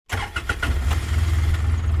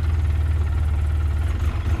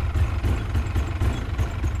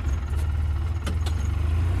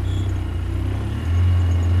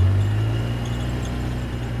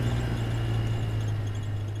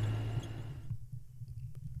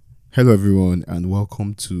Hello, everyone, and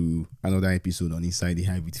welcome to another episode on Inside the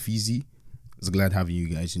Hive with Feezy. It's glad having you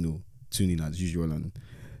guys, tune in as usual and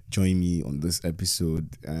join me on this episode.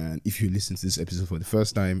 And if you listen to this episode for the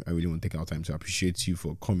first time, I really want to take our time to appreciate you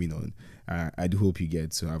for coming on. I do hope you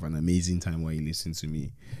get to have an amazing time while you listen to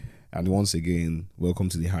me. And once again, welcome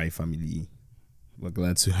to the Hive family. We're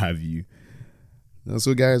glad to have you. Now,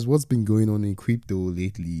 so guys, what's been going on in crypto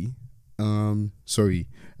lately? Sorry,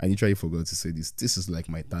 I literally forgot to say this. This is like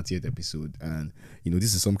my 30th episode, and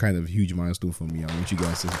this is some kind of huge milestone for me. I want you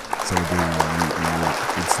guys to celebrate with me.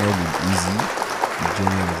 It's not been easy. The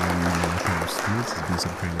journey has been really kind of smooth. It's been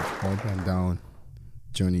some kind of up and down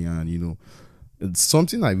journey, and it's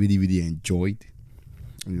something I really, really enjoyed.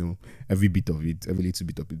 Every bit of it, every little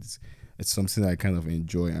bit of it. It's something I kind of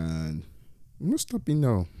enjoy, and I'm not stopping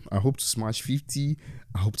now. I hope to smash 50.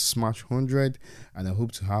 I hope to smash 100. And I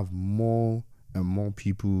hope to have more and more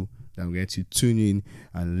people that will get to tune in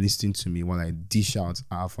and listen to me while I dish out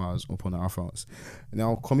alphas upon alphas.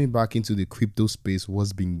 Now, coming back into the crypto space,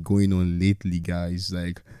 what's been going on lately, guys?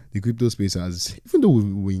 Like, the crypto space has, even though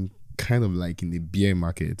we're kind of like in the bear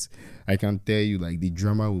market, I can tell you, like, the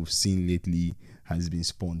drama we've seen lately has been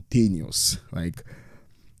spontaneous. Like,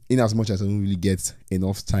 in as much as I don't really get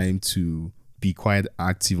enough time to be quite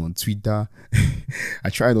active on Twitter,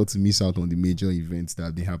 I try not to miss out on the major events that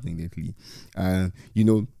have been happening lately. And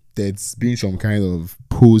there's been some kind of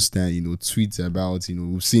post and tweets about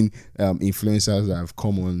we've seen influencers that have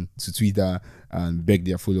come on to Twitter and beg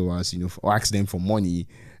their followers or ask them for money,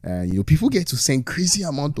 and people get to send crazy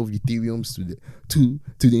amount of Ethereums to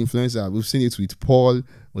the influencer. We've seen it with Paul.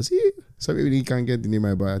 Was he? Sorry, really can't get the name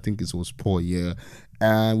right, but I think it was Paul. Yeah.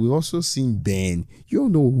 And we've also seen Ben. You all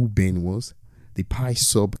know who Ben was? The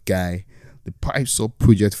PiSub guy, the PiSub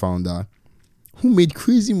project founder, who made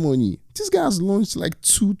crazy money. This guy has launched like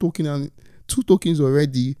two tokens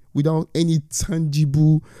already without any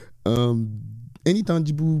tangible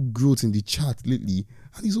growth in the chart lately.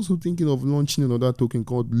 And he's also thinking of launching another token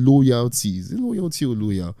called Loyalty. Is it Loyalty or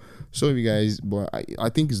Loyal? Sorry guys, but I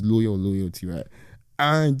think it's Loyal or Loyalty, right?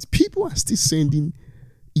 And people are still sending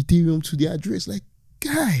Ethereum to their address. Like,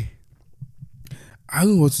 guy, I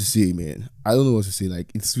don't know what to say, man. I don't know what to say. Like,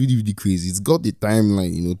 it's really, really crazy. It's got the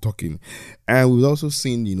timeline, talking. And we've also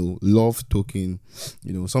seen, Love token.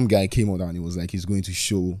 Some guy came out and it was like he's going to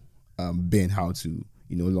show Ben how to,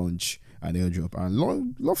 launch an airdrop. And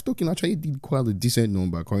Love token actually did quite a decent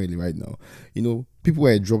number currently right now. People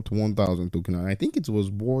were dropped 1,000 token. And I think it was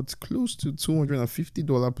worth close to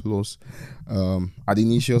 $250 plus at the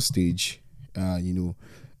initial stage,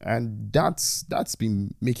 and that's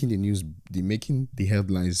been making the news, making the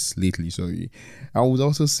headlines lately. Sorry, I was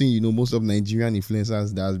also seeing most of Nigerian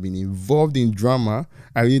influencers that has been involved in drama.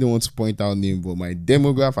 I really don't want to point out name, but my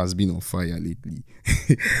demographic has been on fire lately.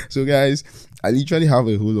 So guys, I literally have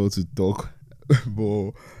a whole lot to talk,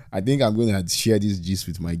 but I think I'm going to share this gist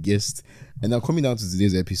with my guest. And now coming down to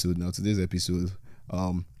today's episode.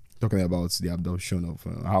 Talking about the adoption of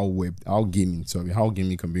how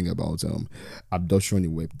gaming can bring about adoption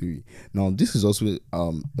in Web3. Now, this is also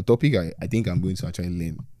a topic I think I'm going to actually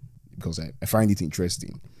learn because I find it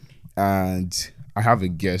interesting. And I have a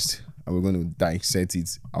guest, and we're going to dissect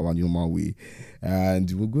it our normal way.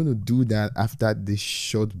 And we're going to do that after this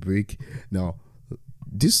short break. Now,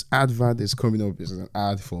 this advert is coming up is an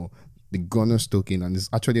ad for the Gunners token, and it's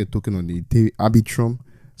actually a token on the Arbitrum.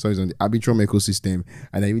 So it's on the Arbitrum ecosystem,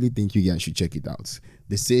 and I really think you guys should check it out.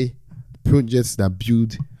 They say projects that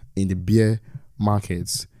build in the bear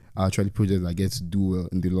markets are actually projects that get to do well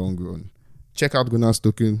in the long run. Check out Gunners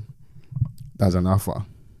token. That's an alpha.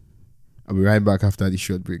 I'll be right back after this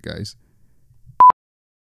short break, guys.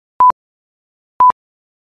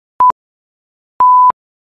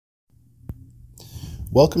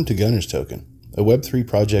 Welcome to Gunners Token, a Web3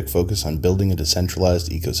 project focused on building a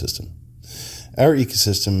decentralized ecosystem. Our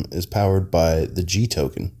ecosystem is powered by the G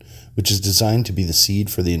token, which is designed to be the seed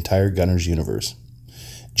for the entire Gunners universe.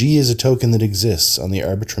 G is a token that exists on the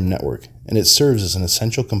Arbitrum network, and it serves as an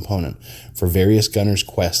essential component for various Gunners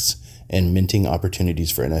quests and minting opportunities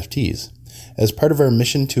for NFTs. As part of our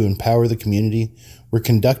mission to empower the community, we're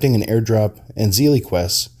conducting an airdrop and Zeely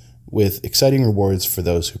quests with exciting rewards for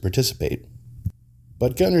those who participate.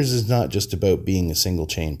 But Gunners is not just about being a single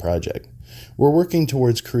chain project. We're working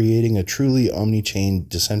towards creating a truly omni-chain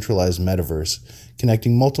decentralized metaverse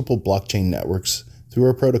connecting multiple blockchain networks through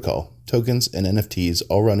our protocol, tokens, and NFTs,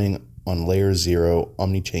 all running on layer 0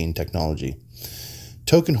 omni-chain technology.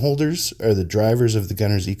 Token holders are the drivers of the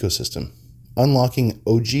Gunners ecosystem, unlocking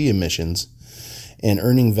OG emissions and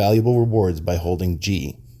earning valuable rewards by holding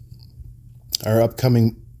G. Our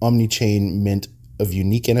upcoming omni-chain mint of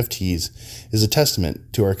unique NFTs is a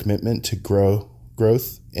testament to our commitment to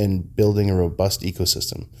growth and building a robust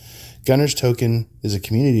ecosystem. Gunner's Token is a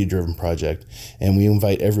community-driven project, and we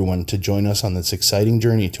invite everyone to join us on this exciting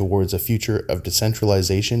journey towards a future of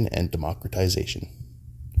decentralization and democratization.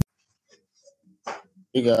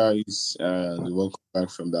 Hey guys, welcome back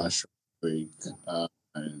from that short break.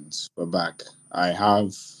 And we're back. I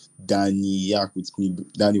have Dannyyak with me.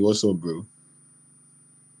 Danny, what's up, bro?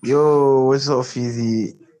 Yo, what's up,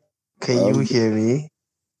 Feezy? Can you Um, hear me?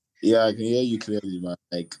 yeah, I can hear you clearly, man.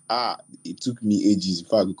 Like, it took me ages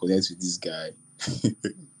before I could connect with this guy.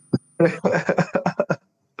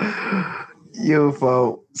 Yo,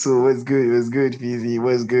 fam. So what's good? What's good, Feezy?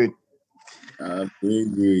 What's good?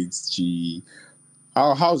 Doing great, G.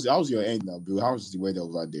 How's your end now, bro? How's the weather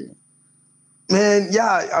over there? Man,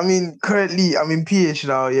 yeah, I mean, currently I'm in PH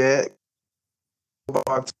now, yeah.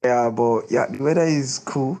 Yeah, but yeah, the weather is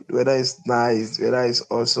cool. The weather is nice. The weather is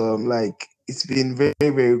awesome. Like, it's been very,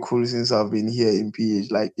 very cool since I've been here in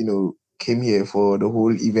PH. Like, came here for the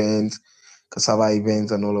whole event, cassava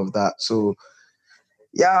event and all of that. So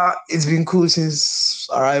yeah, it's been cool since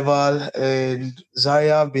arrival, and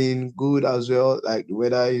Zaria been good as well. Like the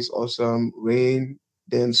weather is awesome. Rain,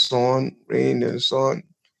 then sun, rain, then sun.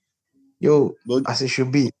 Yo, But as it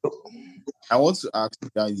should be. I want to ask you,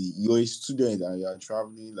 Danny, you're a student and you're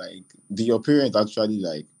traveling. Like, do your parents actually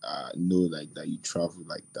know like that you travel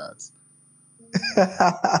like that?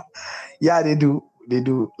 Yeah, they do. They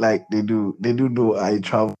do. Like they do. They do know I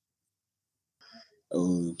travel.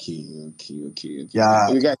 Okay.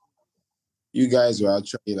 Yeah, You guys were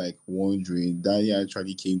actually like wondering. Danny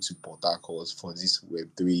actually came to Port Harcourt for this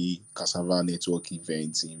Web3 Cassava Network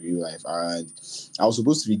event in real life, and I was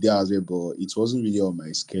supposed to be there as well, but it wasn't really on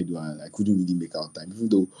my schedule, and I couldn't really make out time, even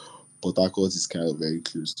though Port Harcourt is kind of very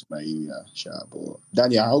close to my area. Sure, but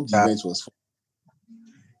Danny, I hope the yeah. event was fun.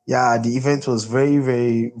 Yeah, the event was very,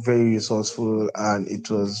 very, very resourceful, and it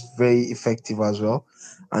was very effective as well.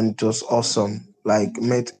 And it was awesome. Like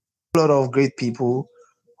met a lot of great people,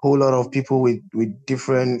 whole lot of people with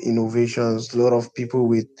different innovations, a lot of people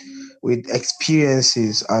with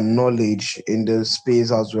experiences and knowledge in the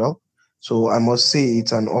space as well. So I must say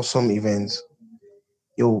it's an awesome event.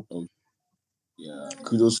 Yo, Oh, yeah,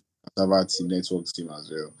 kudos to Cassava team network team as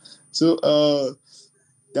well. So,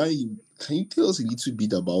 Danny, can you tell us a little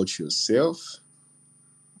bit about yourself?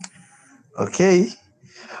 okay.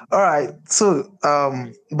 All right. So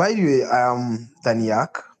by the way, I am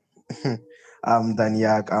Dannyyak. I'm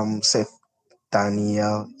Dannyyak. I'm Seth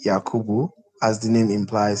Daniel Yakubu, as the name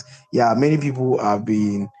implies. Yeah, many people have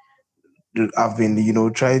been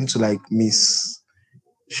trying to like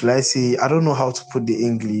should I say, I don't know how to put the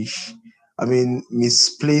English. I mean,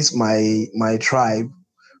 misplace my tribe.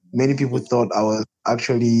 Many people Okay, thought I was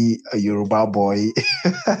actually a Yoruba boy.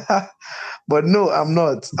 But no, I'm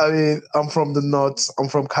not. I mean, I'm from the north. I'm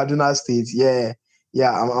from Kaduna State. Yeah.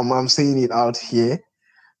 Yeah, I'm saying it out here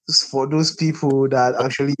for those people that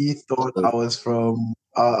actually thought I was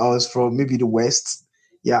from maybe the west.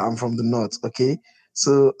 Yeah, I'm from the north. Okay,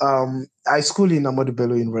 so I school in Ahmadu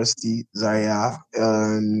Bello University, Zaria,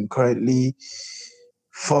 and currently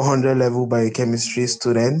 400 level biochemistry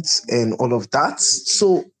students and all of that.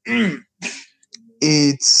 So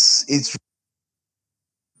it's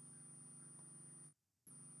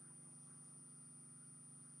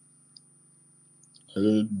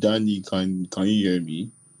hello, Danny. Can you hear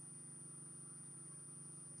me?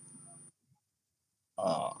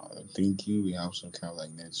 I'm thinking we have some kind of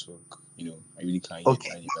like network. I really can't hear okay.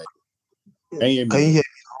 Danny. Like, can you hear me Can you now? hear?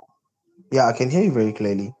 Yeah, I can hear you very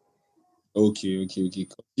clearly. Okay.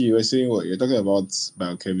 You were saying what? You're talking about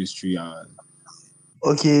biochemistry and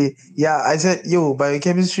Okay, yeah, I said, yo,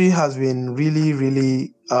 biochemistry has been really,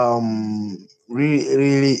 really, really,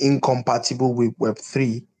 really incompatible with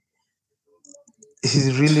Web3. It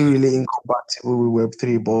is really, really incompatible with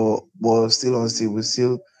Web3, but still on still, we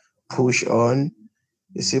still push on.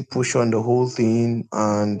 We still push on the whole thing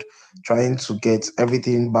and trying to get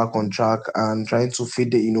everything back on track and trying to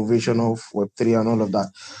feed the innovation of Web3 and all of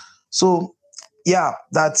that. So yeah,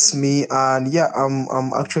 that's me. And yeah,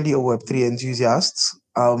 I'm actually a Web3 enthusiast.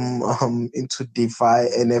 I'm into DeFi,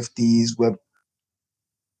 NFTs, web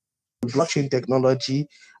blockchain technology,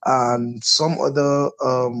 and some other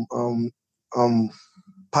um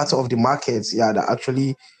parts of the markets. Yeah, that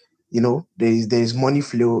actually, there's money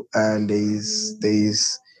flow and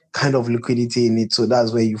there's kind of liquidity in it. So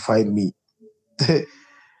that's where you find me.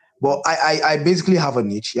 But I basically have a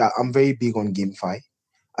niche. Yeah, I'm very big on GameFi.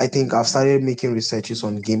 I think I've started making researches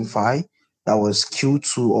on GameFi. That was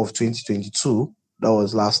Q2 of 2022. That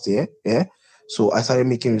was last year. Yeah. So I started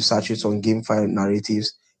making researches on GameFi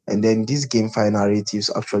narratives, and then these GameFi narratives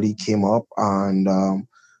actually came up and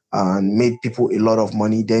made people a lot of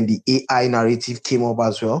money. Then the AI narrative came up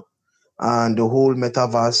as well, and the whole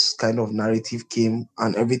metaverse kind of narrative came,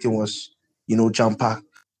 and everything was, jam packed.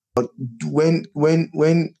 But when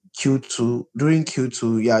Q2 during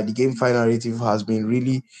Q2, yeah, the GameFi narrative has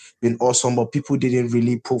been awesome, but people didn't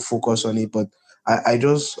really put focus on it. But I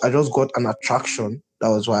just got an attraction. That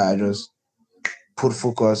was why I just put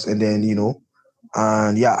focus, and then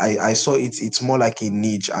and yeah, I saw it's more like a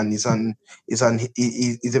niche, and it's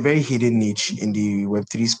a very hidden niche in the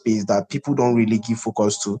Web3 space that people don't really give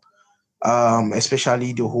focus to,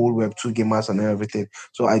 especially the whole Web2 gamers and everything.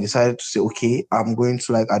 So I decided to say, okay, I'm going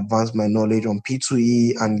to like advance my knowledge on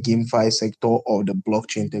P2E and GameFi sector of the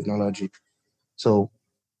blockchain technology. So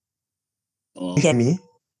Oh, hear me?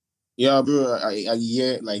 yeah, bro. I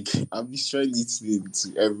hear, like, I'm visually listening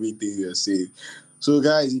to everything you're saying. So,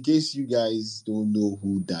 guys, in case you guys don't know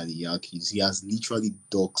who Dannyyak is, he has literally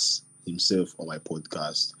doxed himself on my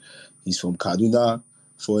podcast. He's from Kaduna,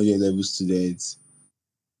 4 year level student,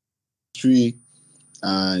 three,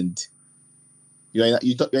 and you're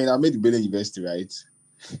in Ahmed Bello University, right?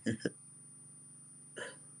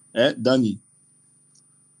 Danny.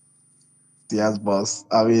 Yes, boss.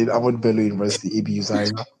 I mean, I'm at Bello University, ABU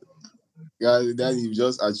Zaria. Yeah, Danny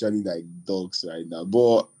just actually like dogs right now,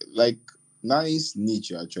 but like nice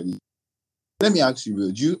niche actually. Let me ask you,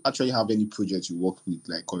 bro, do you actually have any projects you work with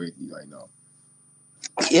like currently right now?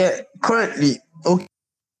 Yeah, okay.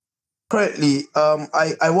 Currently,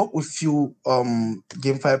 I work with few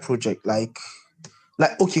GameFi project like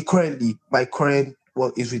okay, currently my current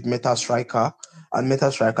work is with Meta Striker, and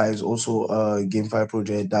Meta Striker is also a GameFi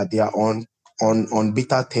project that they are on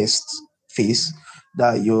beta test phase,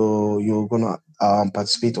 that you're gonna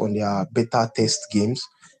participate on their beta test games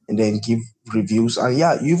and then give reviews, and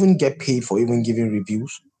yeah, you even get paid for even giving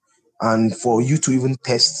reviews and for you to even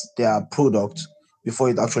test their product before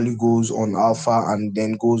it actually goes on alpha and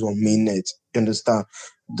then goes on mainnet. You understand?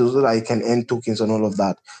 Those are like can earn tokens and all of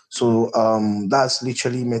that. So that's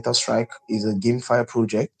literally MetaStrike is a GameFi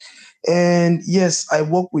project. And yes, I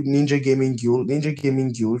work with Ninja Gaming Guild. Ninja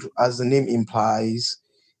Gaming Guild, as the name implies,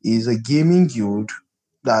 is a gaming guild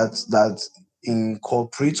that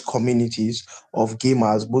incorporates communities of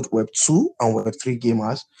gamers, both Web2 and Web3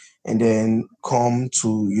 gamers, and then come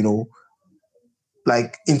to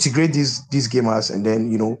like integrate these gamers, and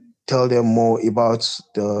then tell them more about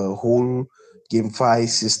the whole GameFi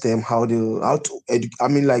system, how to I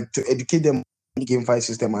mean, like, to educate them on the GameFi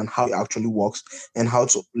system and how it actually works and how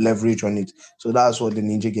to leverage on it. So that's what the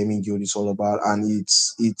Ninja Gaming Guild is all about, and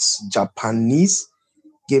it's Japanese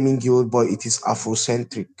gaming guild, but it is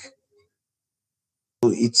Afrocentric.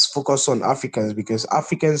 So it's focused on Africans because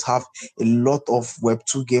Africans have a lot of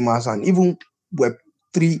Web2 gamers and even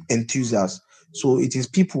Web3 enthusiasts. So it is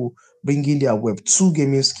people bringing their Web2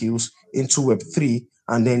 gaming skills into Web3,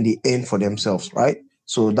 and then they earn for themselves, right?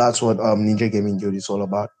 So that's what Ninja Gaming Guild is all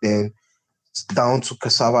about. Then down to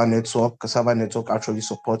Cassava Network. Cassava Network actually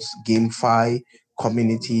supports GameFi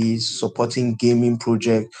communities, supporting gaming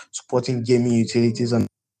projects, supporting gaming utilities, and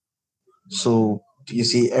so you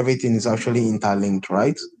see everything is actually interlinked,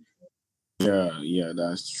 right? Yeah,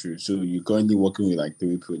 that's true. So you're currently working with like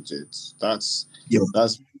three projects. Yeah.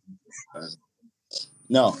 That's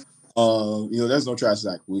now. Let's not try to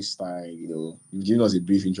like waste time. You've given us a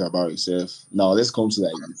brief intro about yourself. Now let's come to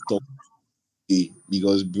like the top day,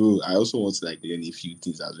 because bro, I also want to like learn a few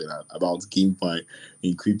things as well about GameFi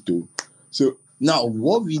in crypto. So now,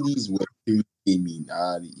 what really is Web3 gaming?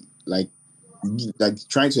 Like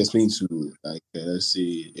trying to explain to like let's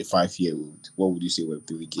say a 5-year-old, what would you say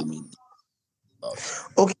Web3 gaming is about?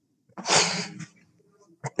 Okay.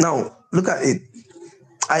 Now look at it.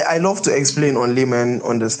 I love to explain on layman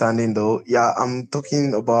understanding though. Yeah, I'm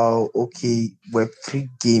talking about okay, Web3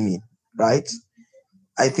 gaming, right?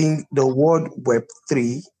 I think the word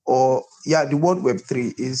Web3, or yeah, the word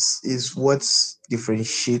Web3 is what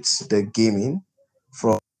differentiates the gaming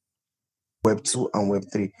from Web2 and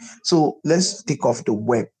Web3. So let's take off the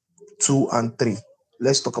Web 2 and 3.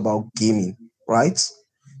 Let's talk about gaming, right?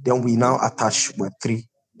 Then we Yeah. now attach Web3,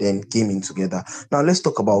 then gaming together. Now let's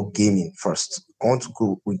talk about gaming first. I want to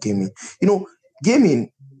go with gaming.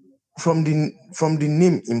 Gaming, from the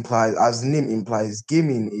name implies, as the name implies,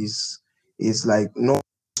 gaming is like, no,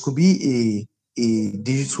 it could be a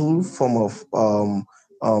digital form of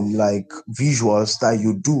like visuals that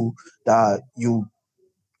you do, that you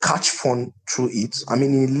catch fun through it. I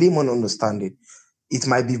mean, in layman understanding, it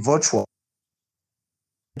might be virtual,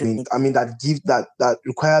 that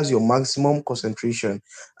requires your maximum concentration,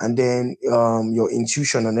 and then your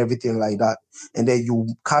intuition and everything like that, and then you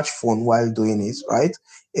catch fun while doing it, right?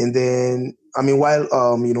 And then while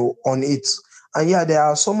on it. And yeah, there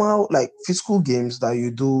are somehow like physical games that you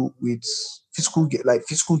do with physical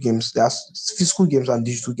games. There's physical games and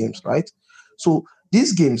digital games, right? So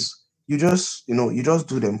these games, you just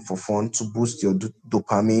do them for fun to boost your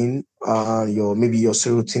dopamine, your maybe your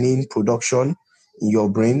serotonin production in your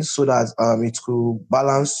brain, so that it could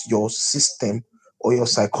balance your system or your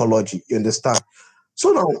psychology. You understand?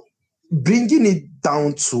 So now, bringing it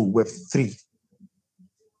down to Web3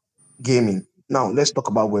 gaming. Now let's talk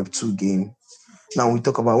about Web2 game. Now when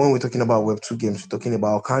we're talking about Web2 games, we're talking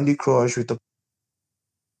about Candy Crush. We talk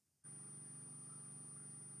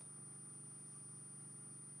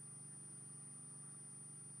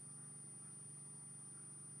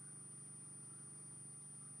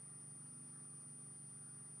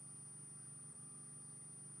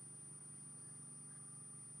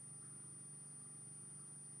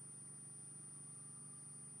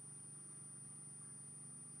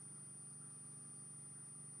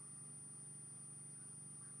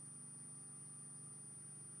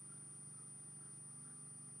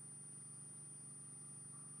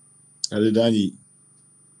Hello, Danny.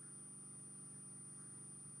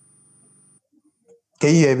 Can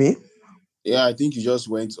you hear me? Yeah, I think you just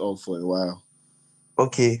went off for a while.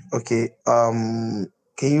 Okay, okay. Can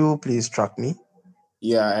you please track me?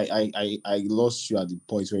 Yeah, I lost you at the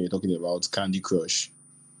point when you're talking about Candy Crush.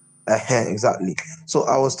 Exactly. So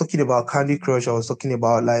I was talking about Candy Crush. I was talking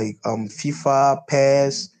about like FIFA,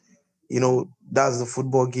 PES. That's the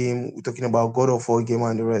football game. We're talking about God of War game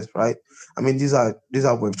and the rest, right? These are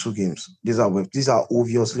Web2 games. These are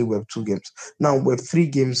obviously Web2 games. Now Web3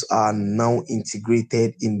 games are now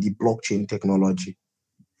integrated in the blockchain technology.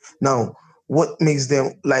 Now, what makes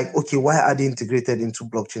them like, okay, why are they integrated into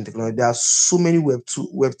blockchain technology? There are so many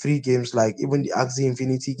Web3 games, like even the Axie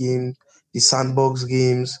Infinity game, the Sandbox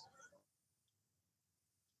games,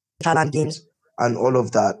 Talent games, and all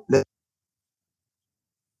of that.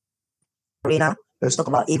 Let's talk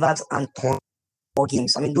about AVAX and Ton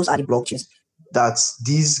games. Those are the blockchains that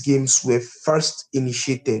these games were first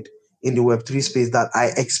initiated in the Web3 space that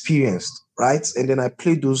I experienced, right? And then I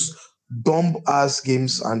played those dumb ass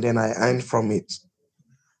games and then I earned from it.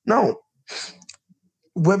 Now,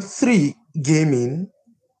 Web3 gaming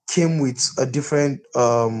came with a different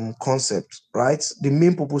concept, right? The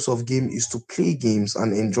main purpose of game is to play games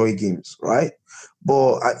and enjoy games, right?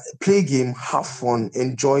 But play game, have fun,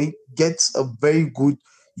 enjoy, get a very good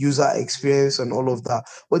user experience and all of that.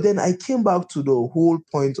 But then I came back to the whole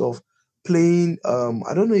point of playing.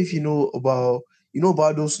 I don't know if you know about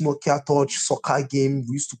those Nokia Touch soccer game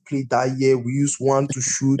we used to play that year. We used one to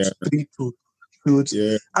shoot, Yeah, three to shoot.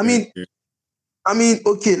 yeah, I yeah, mean,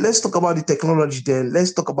 yeah. okay, let's talk about the technology then.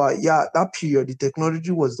 Let's talk about, yeah, that period. The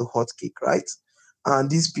technology was the hot cake, right? And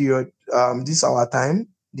this period, this our time,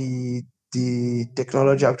 the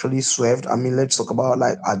technology actually swerved. Let's talk about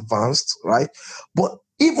like advanced, right? But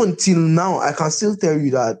even till now, I can still tell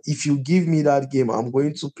you that if you give me that game, I'm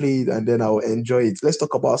going to play it and then I'll enjoy it. Let's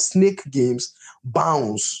talk about snake games,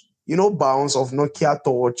 bounce. Bounce of Nokia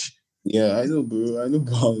Touch. Yeah, I know, bro. I know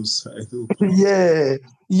Bounce. I know Bounce. Yeah,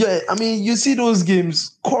 yeah. You see those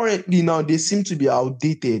games currently now, they seem to be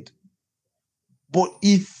outdated. But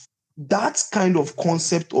if that kind of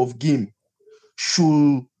concept of game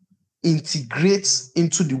should integrate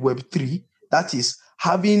into the Web3, that is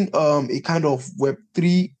having a kind of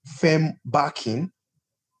Web3 firm backing,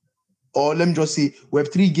 or let me just say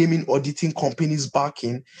Web3 gaming auditing companies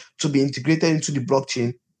backing to be integrated into the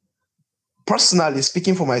blockchain. Personally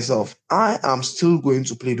speaking for myself, I am still going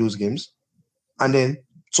to play those games. And then,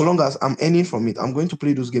 so long as I'm earning from it, I'm going to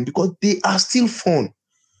play those games because they are still fun.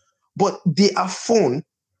 But they are fun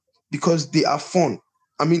because they are fun.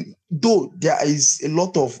 Though there is a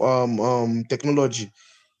lot of technology,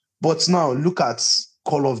 but now look at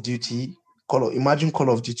Call of Duty. Imagine Call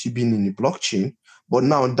of Duty being in the blockchain, but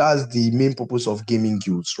now that's the main purpose of gaming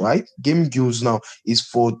guilds, right? Gaming guilds now is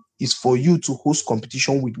for you to host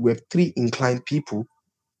competition with Web3 inclined people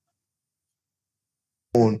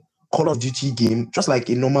on Call of Duty game, just like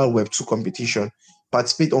a normal Web2 competition.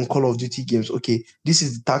 Participate on Call of Duty games. Okay, this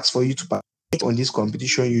is the tax for you to participate on this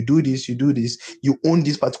competition. You do this, you own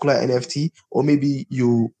this particular NFT, or maybe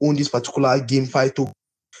you own this particular game file token.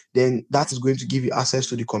 Then that is going to give you access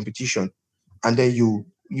to the competition. And then you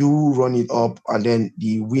run it up, and then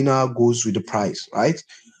the winner goes with the prize, right?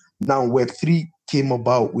 Now Web3 came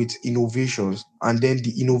about with innovations, and then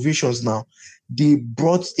the innovations now they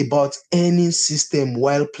brought about earning system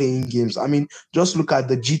while playing games. I mean, just look at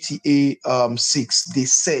the GTA 6. They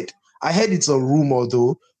said, I heard it's a rumor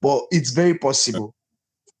though, but it's very possible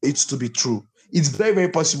it's to be true. It's very, very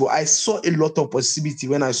possible. I saw a lot of possibility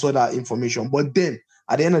when I saw that information. But then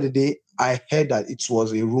at the end of the day, I heard that it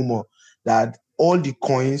was a rumor that all the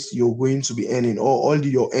coins you're going to be earning, or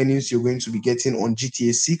your earnings you're going to be getting on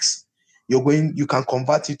GTA 6, you can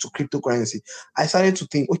convert it to cryptocurrency. I started to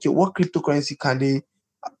think, okay, what cryptocurrency can they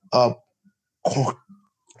uh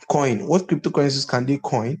coin? What cryptocurrencies can they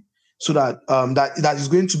coin so that that is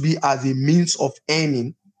going to be as a means of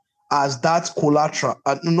earning, as that collateral,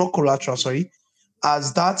 not collateral, sorry,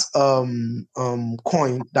 as that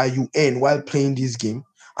coin that you earn while playing this game.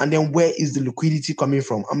 And then where is the liquidity coming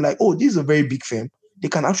from? I'm like, oh, this is a very big firm. They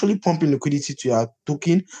can actually pump in liquidity to your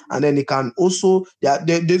token, and then they can also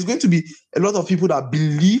there's going to be a lot of people that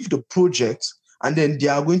believe the project, and then they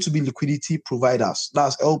are going to be liquidity providers.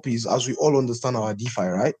 That's LPs, as we all understand our DeFi,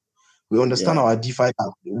 right? We understand Yeah. our DeFi.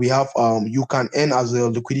 We have you can earn as a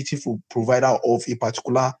liquidity provider of a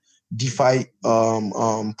particular DeFi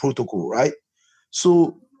protocol, right?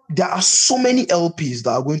 So there are so many LPs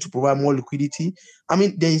that are going to provide more liquidity. I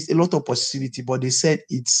mean, there is a lot of possibility, but they said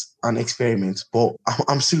it's an experiment. But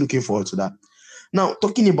I'm still looking forward to that. Now,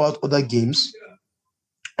 talking about other games,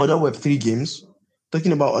 other Web3 games,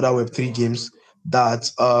 talking about other Web3 games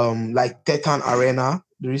that like Titan Arena,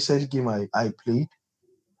 the recent game I played,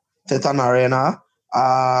 Titan Arena.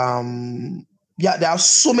 Yeah, there are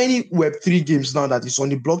so many Web3 games now that is on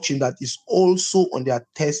the blockchain that is also on their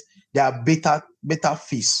beta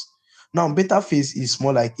phase. Now, beta phase is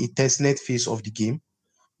more like a testnet phase of the game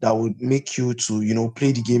that would make you to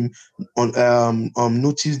play the game on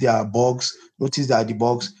notice their bugs, notice their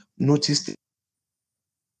debugs, notice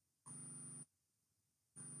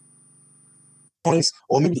points,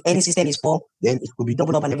 or maybe the earning system is poor, then it could be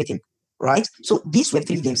doubled up and everything, right? So these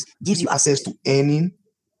Web3 games gives you access to earning,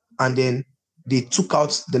 and then they took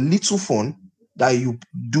out the little fun that you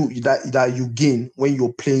that you gain when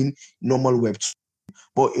you're playing normal Web2.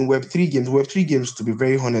 But in Web3 games, to be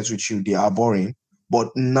very honest with you, they are boring. But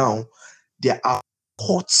now there are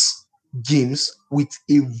hot games with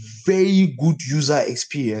a very good user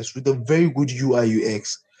experience, with a very good UI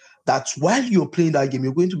UX. That while you're playing that game,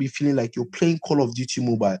 you're going to be feeling like you're playing Call of Duty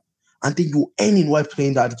Mobile, and then you're earning while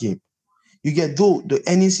playing that game. You get, though the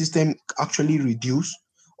earning system actually reduce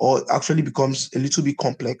or actually becomes a little bit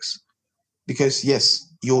complex, because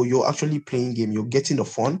yes, you're actually playing game, you're getting the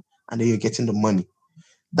fun, and then you're getting the money.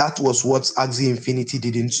 That was what Axie Infinity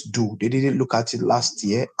didn't do. They didn't look at it last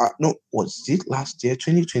year. No, was it last year?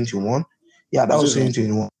 2021? Yeah, that was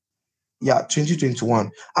 2021. Yeah, 2021.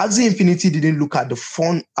 Axie Infinity didn't look at the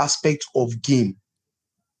fun aspect of game.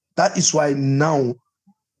 That is why now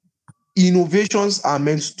innovations are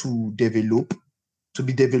meant to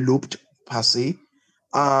be developed per se,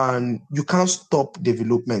 and you can't stop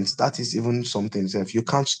development. That is even something else. You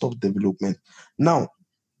can't stop development. Now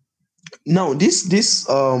this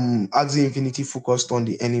Axie Infinity focused on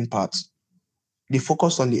the earning part. They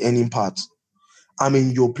focused on the earning part. I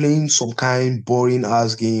mean, you're playing some kind boring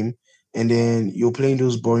ass game, and then you're playing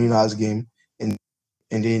those boring ass game, and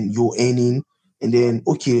then you're earning, and then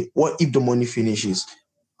okay, what if the money finishes?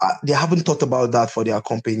 They haven't thought about that for their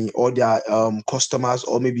company or their customers,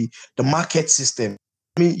 or maybe the market system.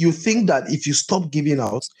 I mean, you think that if you stop giving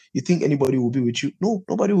out, you think anybody will be with you? No,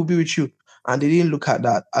 nobody will be with you. And they didn't look at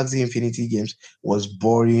that. Axie Infinity Games was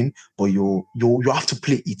boring, but you have to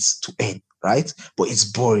play it to earn, right? But it's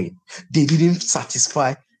boring. They didn't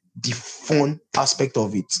satisfy the fun aspect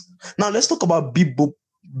of it. Now let's talk about Beep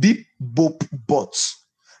Boop Bots.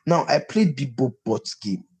 Now I played Beep Boop Bots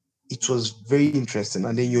game. It was very interesting,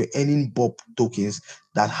 and then you're earning Bob tokens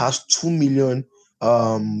that has 2 million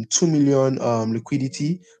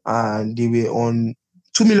liquidity, and they were on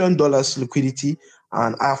 $2 million liquidity,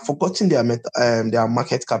 and I've forgotten their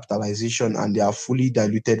market capitalization and their fully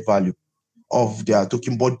diluted value of their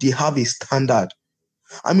token, but they have a standard.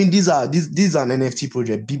 I mean, these are an NFT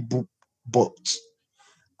project, Big Book Bot,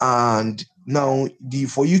 and now the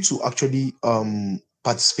for you to actually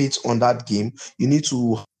participate on that game, you need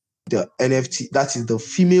to the NFT, that is the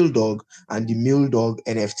female dog and the male dog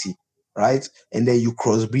NFT, right? And then you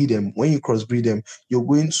crossbreed them. When you crossbreed them, you're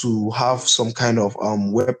going to have some kind of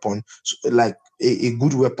weapon, like a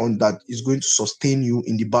good weapon that is going to sustain you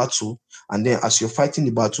in the battle. And then as you're fighting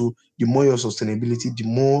the battle, the more your sustainability, the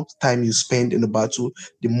more time you spend in the battle,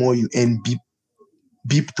 the more you earn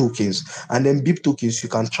BIP tokens. And then BIP tokens, you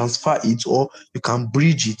can transfer it, or you can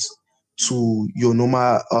bridge it to your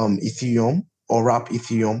normal Ethereum, or wrap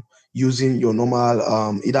Ethereum using your normal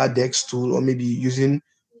either DEX tool or maybe using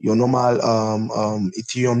your normal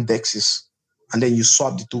Ethereum DEXs, and then you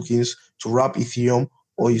swap the tokens to wrap Ethereum,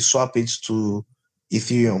 or you swap it to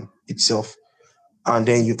Ethereum itself, and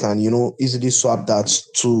then you can easily swap that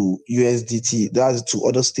to USDT, that's to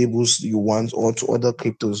other stables you want or to other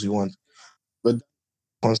cryptos you want. But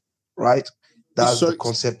Right, that's the sorry,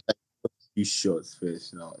 concept. you short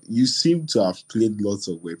first now. You seem to have played lots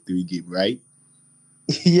of Web3 game, right?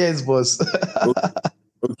 Yes, boss.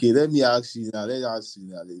 Okay, let me ask you now.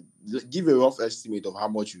 Give a rough estimate of how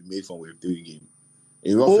much you made from Web3 game.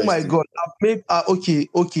 A rough Oh my estimate. god, I've made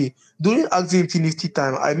okay. During Activity Nifty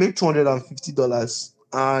time, I made $250.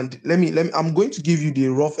 And let me I'm going to give you the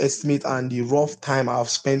rough estimate and the rough time I've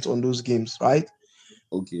spent on those games, right?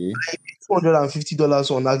 Okay.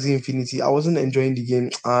 $250 on Axie Infinity. I wasn't enjoying the game,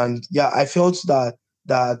 and yeah, I felt that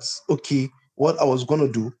okay, what I was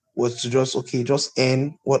gonna do was to just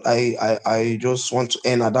earn what I just want to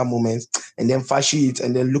earn at that moment, and then fash it,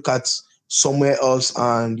 and then look at somewhere else,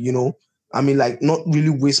 and I mean, like, not really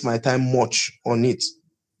waste my time much on it.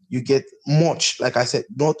 You get much, like I said,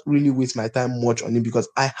 not really waste my time much on it because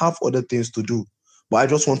I have other things to do. But I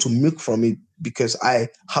just want to make from it because I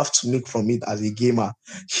have to make from it as a gamer.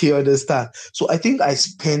 You understand? So I think I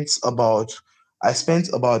spent about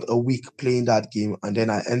a week playing that game, and then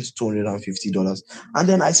I earned $250. And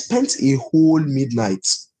then I spent a whole midnight.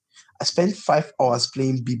 I spent 5 hours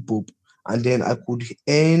playing Beep Boop, and then I could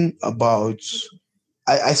earn about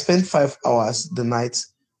I spent 5 hours the night.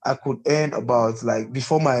 I could earn about, like,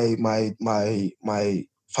 before my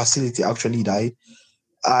facility actually died,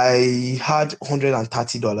 I had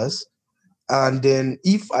 $130. And then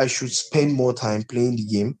if I should spend more time playing the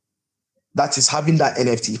game, that is having that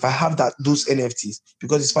NFT. If I have those NFTs,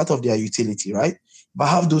 because it's part of their utility, right? If I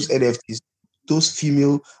have Yeah. those NFTs, those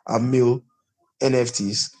female and male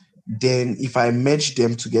NFTs, then if I merge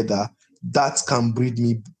them together, that can breed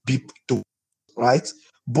me beep to, right?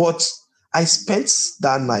 But I spent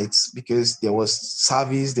that night because there was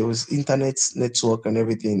service, there was internet network and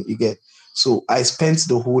everything. You get. So I spent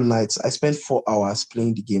the whole night. I spent 4 hours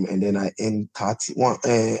playing the game, and then I earned 31.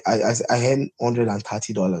 I earned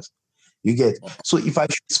 $130. You get. So if I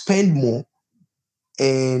should spend more,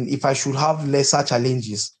 and if I should have lesser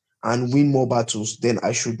challenges and win more battles, then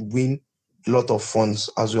I should win a lot of funds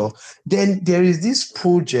as well. Then there is this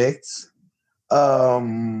project.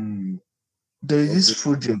 Um, there is Okay. this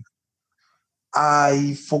project.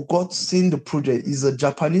 I forgot seeing the project. It's a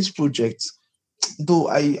Japanese project, though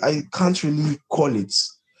I can't really call it.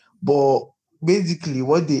 But basically,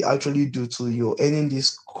 what they actually do to you earning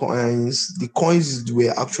these coins, the coins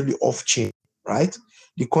were actually off chain, right?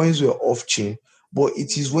 The coins were off chain, but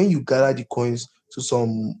it is when you gather the coins to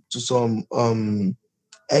some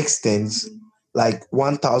extent, like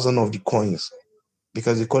 1,000 of the coins,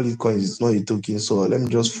 because they call it coins, it's not a token. So let me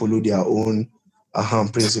just follow their own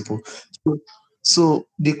principle. So, so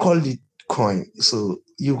they call it coin. So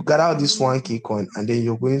you got out this 1K coin, and then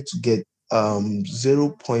you're going to get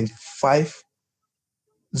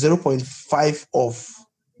 0.5 of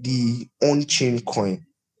the on-chain coin.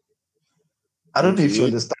 I don't know if you Okay.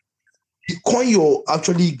 understand. The coin you're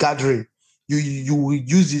actually gathering, you will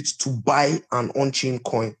use it to buy an on-chain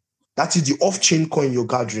coin. That is the off-chain coin you're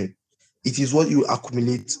gathering. It is what you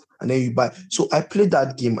accumulate and then you buy. So I played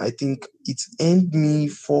that game. I think it earned me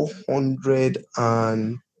 400,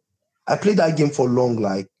 and I played that game for long,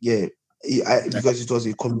 like, yeah, because it was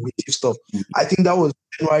a cumulative stuff. I think that was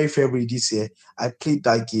January, February this year. I played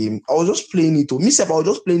that game. I was just playing it. I was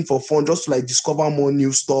just playing for fun, just to, like, discover more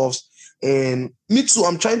new stuffs. And me too,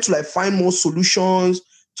 I'm trying to, like, find more solutions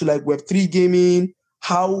to, like, Web3 gaming,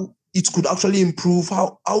 how it could actually improve,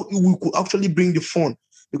 how we could actually bring the fun.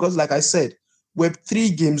 Because, like I said,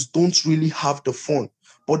 Web3 games don't really have the fun.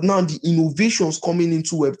 But now the innovations coming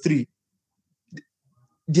into Web3,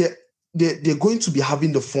 they're, they're going to be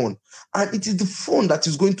having the fun. And it is the fun that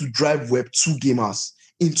is going to drive Web2 gamers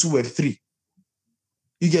into Web3.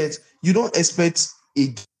 You don't expect a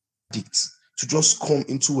game addict to just come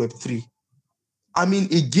into Web3. I mean,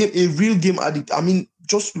 a real game addict. I mean,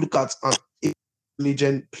 just look at a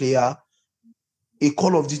Legend player, a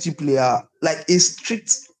Call of Duty player, like a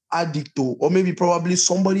strict addict, or maybe probably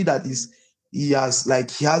somebody that he has a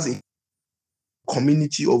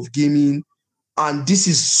community of gaming, and this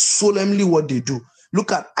is solemnly what they do.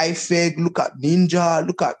 Look at IFEG, look at Ninja,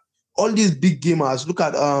 look at all these big gamers. Look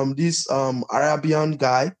at this Arabian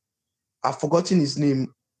guy. I've forgotten his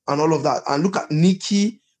name and all of that. And look at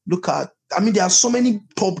Nikki. I mean, there are so many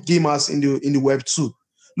top gamers in the web too.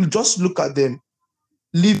 You just look at them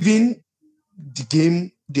living the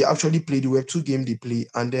game they actually play the Web2 game they play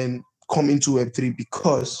and then come into Web3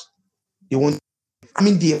 because they want. I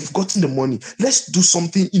mean, they have gotten the money. Let's do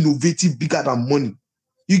something innovative, bigger than money.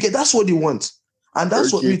 You get that's what they want, and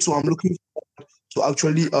that's what me too. I'm looking to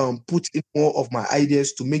actually put in more of my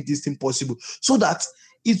ideas to make this thing possible, so that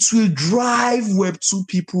it will drive Web2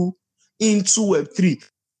 people into Web3.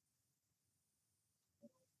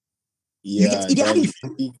 You Yeah, get it. They're having that's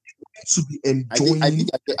fun to be I enjoying.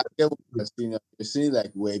 get what you're saying. You're saying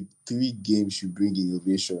like Web3 games should bring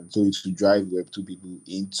innovation, so it should drive Web2 people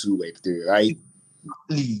into Web3, right?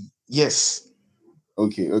 Yes.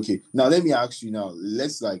 Okay. Now let me ask you. Now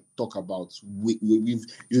let's like talk about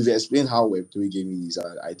you've explained how Web3 gaming is.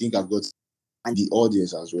 I think I've got, and the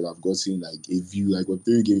audience as well. I've gotten like a view. Like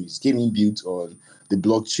Web3 gaming is gaming built on the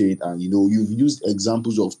blockchain, and you've used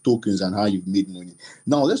examples of tokens and how you've made money.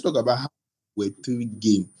 Now let's talk about how Web3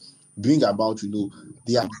 game bring about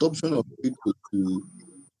the adoption of people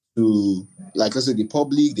to like I said, the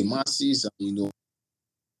public, the masses, and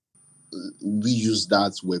we use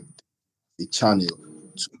that web the channel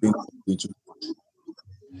to bring people into.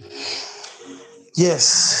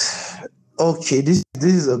 Yes. Okay. This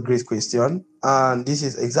is a great question, and this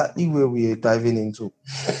is exactly where we are diving into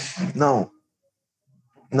now.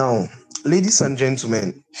 Now, ladies and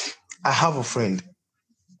gentlemen, I have a friend,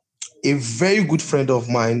 a very good friend of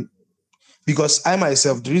mine, because I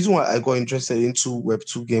myself, the reason why I got interested into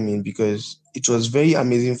Web2 gaming, because it was very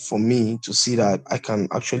amazing for me to see that I can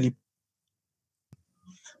actually.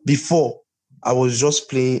 Before, I was just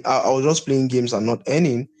playing. I was just playing games and not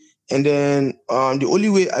earning, and then the only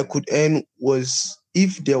way I could earn was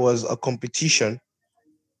if there was a competition.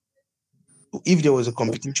 If there was a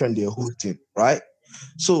competition they're hosting, right?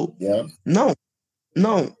 So Yeah. now,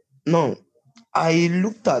 now, now, I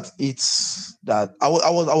looked at it that I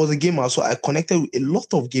was a gamer, so I connected with a lot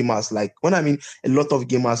of gamers. Like when I mean a lot of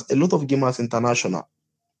gamers international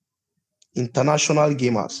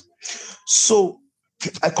gamers. So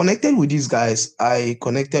I connected with these guys. I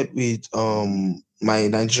connected with my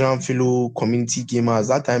Nigerian fellow community gamers.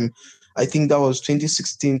 That time, I think that was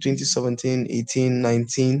 2016, 2017, 18,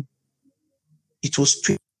 19. It was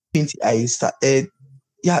 2020 I started.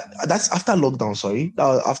 Yeah, that's after lockdown, sorry. That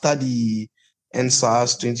was after the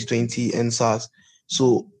NSAS 2020 NSAS.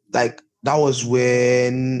 So like that was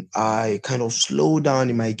when I kind of slowed down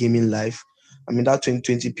in my gaming life. I mean that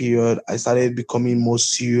 2020 period, I started becoming more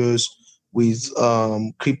serious with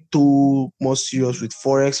crypto, more serious with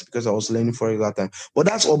forex because I was learning forex that time. But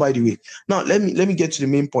that's all by the way. Now let me get to the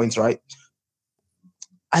main point, right?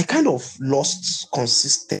 I kind of lost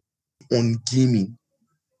consistency on gaming.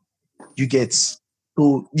 You get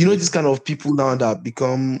so this kind of people now that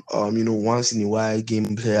become once in a while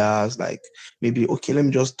game players, like maybe okay, let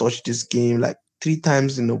me just touch this game like 3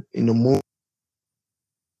 times in a month.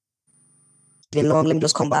 Been long, let me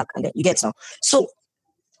just come back and then you get some. So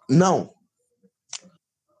now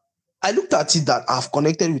I looked at it that I've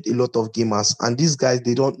connected with a lot of gamers, and these guys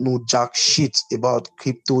they don't know jack shit about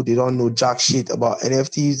crypto, they don't know jack shit about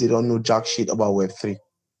NFTs, they don't know jack shit about Web3.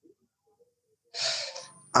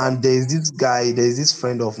 And there's this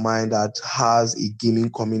friend of mine that has a gaming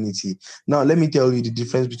community. Now, let me tell you the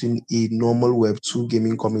difference between a normal Web2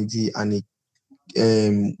 gaming community and a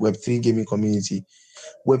Web3 gaming community.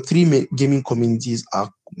 Web3 gaming communities are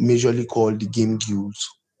majorly called the game guilds,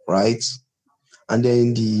 right? And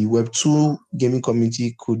then the Web2 gaming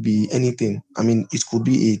community could be anything. I mean, it could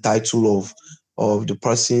be a title of the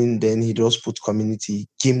person, then he just put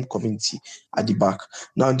game community at the back.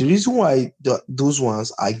 Now, the reason why those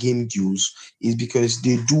ones are game guilds is because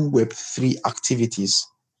they do Web3 activities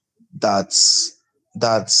that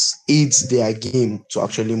aids their game to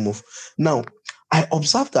actually move. Now, I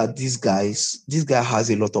observed that this guy has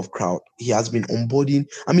a lot of crowd. He has been onboarding.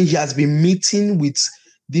 I mean, he has been meeting with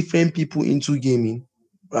different people into gaming,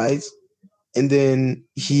 right? And then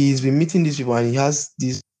he's been meeting these people and he has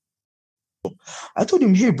this. I told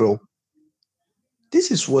him, hey, bro, this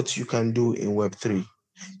is what you can do in Web3.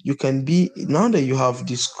 You can be, now that you have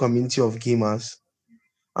this community of gamers,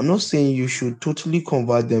 I'm not saying you should totally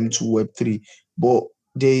convert them to Web3, but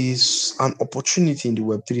there is an opportunity in the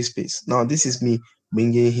Web3 space. Now, this is me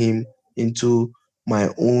bringing him into my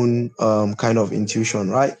own kind of intuition,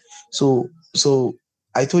 right? So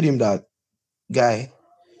I told him that, guy,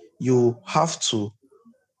 you have to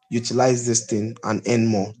utilize this thing and earn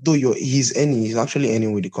more. Though he's actually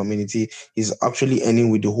earning with the community, he's actually earning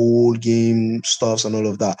with the whole game stuffs and all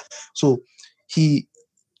of that. So he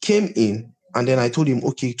came in and then I told him,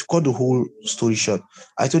 okay, to cut the whole story short,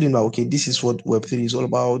 I told him that, okay, this is what Web3 is all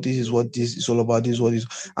about. This is what this is all about. This is what is.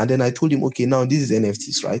 And then I told him, okay, now this is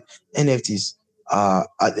NFTs, right? NFTs.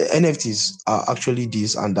 NFTs are actually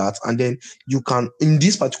this and that, and then you can in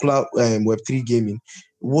this particular Web3 gaming,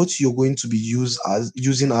 what you're going to be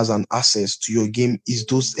using as an access to your game is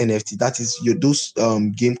those NFT. That is your those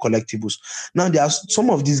game collectibles. Now there are some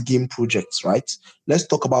of these game projects, right? Let's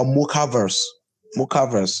talk about Mochaverse.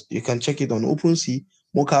 Mochaverse, you can check it on OpenSea.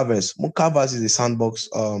 Mochaverse. Mochaverse is a sandbox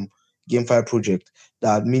GameFi project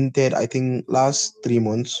that minted, I think, last 3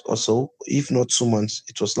 months or so, if not 2 months.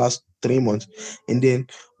 It was last 3 months. And then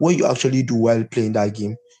what you actually do while playing that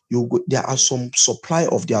game, there are some supply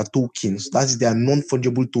of their tokens, that is their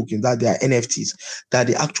non-fungible tokens, that they are NFTs, that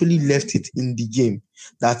they actually left it in the game.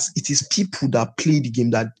 That it is people that play the game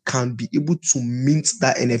that can be able to mint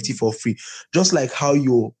that NFT for free. Just like how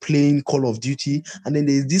you're playing Call of Duty, and then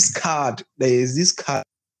there is this card they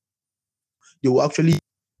will actually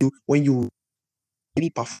do when you maybe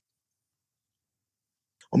perform,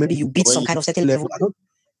 or maybe you beat When some you, kind of certain level.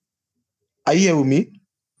 Are you here with me?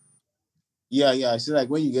 yeah, I see, like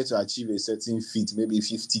when you get to achieve a certain feat, maybe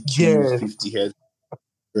 50 kills, Yeah, 50 heads,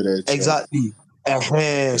 right? exactly.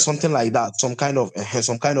 Something like that, some kind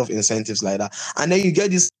of incentives like that, and then you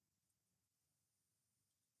get this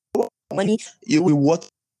money. You will what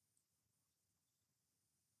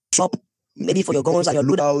shop maybe for your guns and your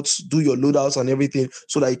loadouts, do your loadouts and everything,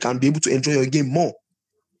 so that you can be able to enjoy your game more.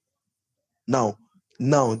 Now,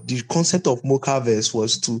 the concept of Mochaverse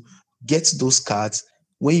was to get those cards.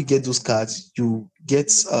 When you get those cards, you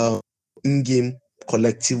get in-game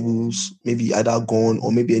collectibles, maybe either gun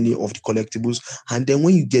or maybe any of the collectibles. And then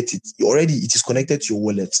when you get it, it is connected to your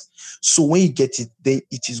wallet. So when you get it, then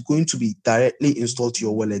it is going to be directly installed to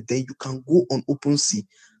your wallet. Then you can go on OpenSea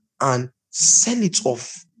and sell it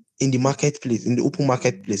off in the marketplace, in the open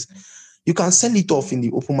marketplace. You can sell it off in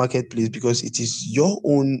the open marketplace because it is your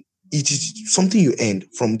own, it is something you earned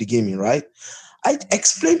from the gaming, right? I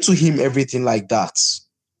explained to him everything like that,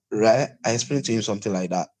 right? I explained to him something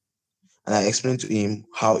like that. And I explained to him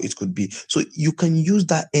how it could be. So you can use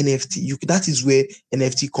that NFT. That is where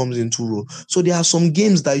NFT comes into role. So there are some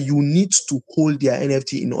games that you need to hold their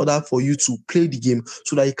NFT in order for you to play the game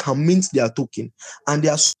so that you can mint their token. And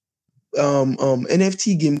there are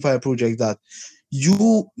NFT GameFi project that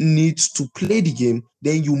you need to play the game,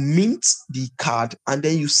 then you mint the card, and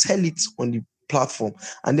then you sell it on the platform.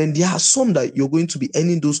 And then there are some that you're going to be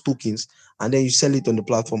earning those tokens, and then you sell it on the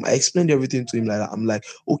platform. I explained everything to him like that. I'm like,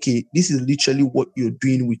 okay, this is literally what you're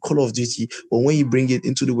doing with Call of Duty, but when you bring it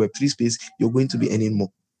into the Web3 space, you're going to be earning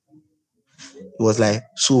more. He was like,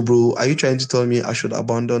 so bro, are you trying to tell me I should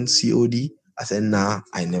abandon COD? I said, nah,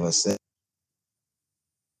 I never said.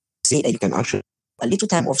 Say that you can actually a little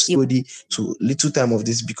time of COD to little time of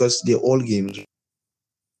this, because they're all games.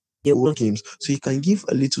 They're all games. So you can give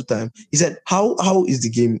a little time. He said, how is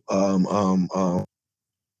the game? I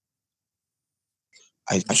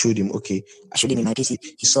showed him, okay. I showed him in my PC.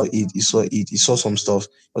 He saw it, he saw some stuff.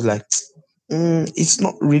 I was like, it's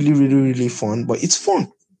not really, really, really fun, but it's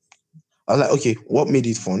fun. I was like, okay, what made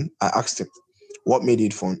it fun? I asked him, what made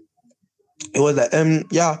it fun? It was like,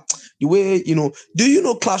 yeah, the way, do you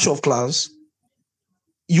know Clash of Clans?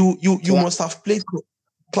 You must have played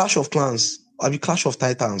Clash of Clans, or the Clash of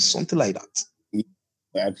Titans, something like that.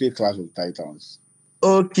 Yeah, I play Clash of Titans.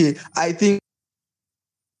 Okay, I think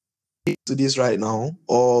to this right now,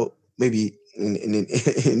 or maybe in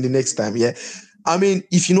the next time. Yeah, I mean,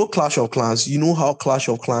 if you know Clash of Clans, you know how Clash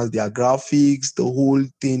of Clans, their graphics, the whole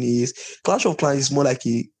thing is. Clash of Clans is more like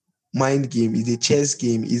a mind game. It's a chess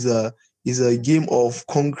game. Is a game of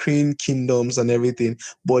conquering kingdoms and everything.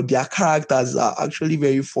 But their characters are actually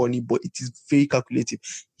very funny, but it is very calculative.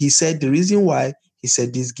 He said the reason why he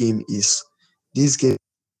said this game is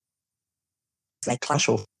like Clash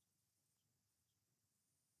of.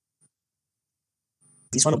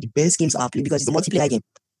 It's one of the best games I've played because it's a multiplayer game.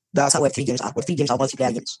 That's how Web3 games are. Web3 games are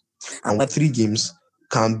multiplayer games. And Web3 games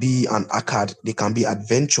can be an arcade, they can be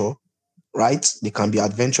adventure, right? They can be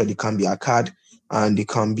adventure, they can be arcade, and they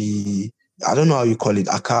can be, I don't know how you call it,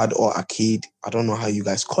 arcade or arcade. I don't know how you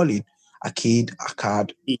guys call it. Arcade,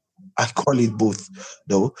 arcade. I call it both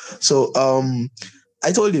though. So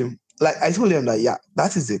I told him that yeah,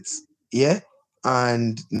 that is it. Yeah.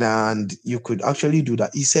 And you could actually do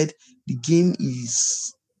that. He said the game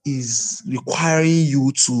is requiring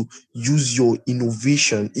you to use your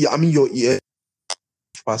innovation. Yeah, I mean your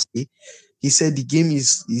capacity. He said the game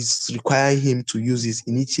is requiring him to use his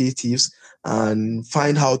initiatives and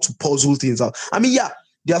find how to puzzle things out. I mean, yeah,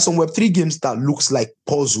 there are some Web3 games that looks like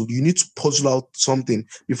puzzle. You need to puzzle out something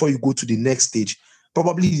before you go to the next stage.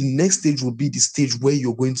 Probably the next stage will be the stage where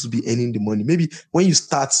you're going to be earning the money. Maybe when you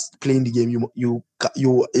start playing the game, you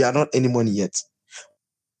are not earning money yet.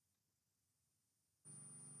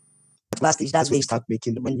 last stage, that's where you start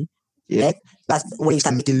making the money. Yeah, that's where you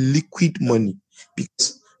start making liquid money.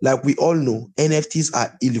 Because, like we all know, NFTs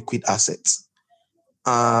are illiquid assets,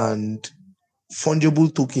 and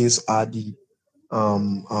fungible tokens are the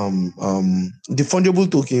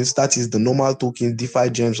fungible tokens, that is the normal tokens, DeFi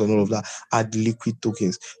gems and all of that, are the liquid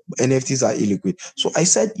tokens. NFTs are illiquid. So I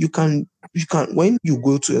said you can when you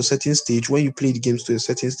go to a certain stage, when you play the games to a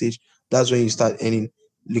certain stage, that's when you start earning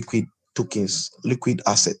liquid tokens, liquid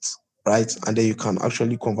assets, right? And then you can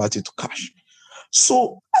actually convert it to cash.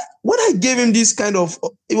 So when I gave him this kind of,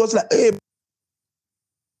 it was like, hey,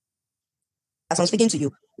 as I'm speaking to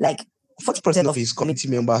you, like 40% of his community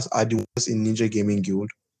members are the ones in Ninja Gaming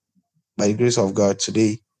Guild, by the grace of God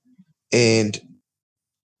today, and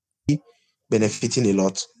benefiting a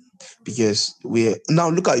lot because we now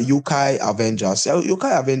look at Yokai Avengers.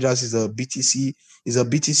 Yokai Avengers is a BTC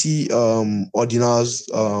ordinals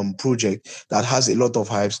project that has a lot of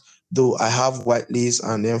hypes. Though I have whitelist,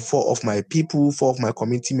 and then four of my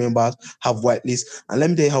community members have whitelist. And let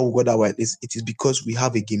me tell you how we got that whitelist. It is because we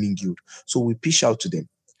have a gaming guild. So we pitch out to them,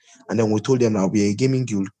 and then we told them that we're a gaming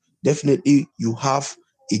guild. Definitely, you have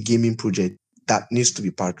a gaming project that needs to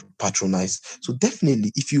be patronized. So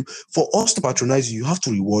definitely, for us to patronize you, you have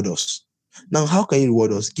to reward us. Now, how can you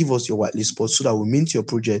reward us? Give us your whitelist spot so that we mint your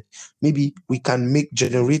project. Maybe we can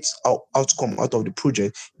generate outcome out of the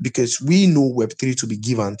project, because we know Web3 to be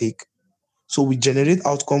give and take. So we generate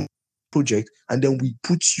outcome project, and then we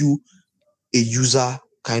put you a user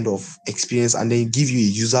kind of experience, and then give you a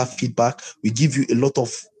user feedback. We give you a lot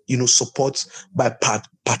of support by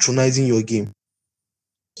patronizing your game.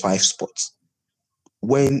 5 spots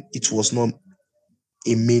when it was not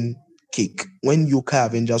a main cake, when Yokai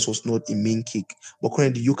Avengers was not a main cake, but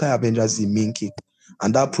currently Yokai Avengers is a main cake,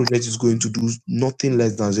 and that project is going to do nothing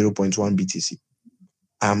less than 0.1 BTC.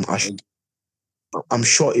 I'm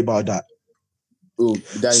sure about that. Oh,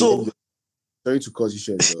 Danny, sorry to cut you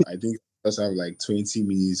short, but I think we just have like 20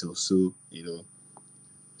 minutes or so,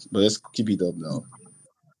 but let's keep it up now.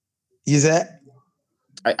 Is that?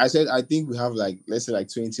 I said I think we have let's say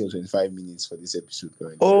 20 or 25 minutes for this episode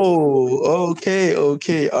currently. Oh, okay.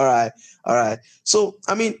 All right. So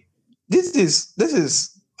I mean, this is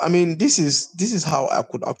how I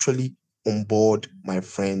could actually onboard my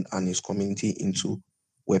friend and his community into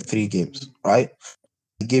Web3 games, right?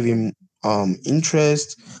 I gave him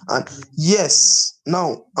interest, and yes,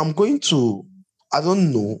 now I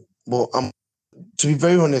don't know, but to be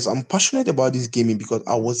very honest, I'm passionate about this gaming because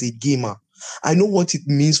I was a gamer. I know what it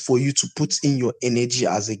means for you to put in your energy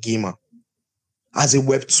as a gamer, as a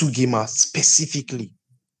Web2 gamer specifically.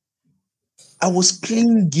 I was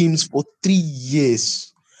playing games for 3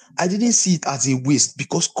 years. I didn't see it as a waste,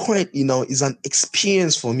 because currently now is an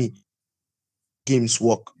experience for me. Games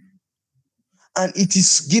work. And it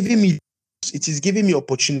is giving me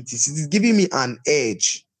opportunities. It is giving me an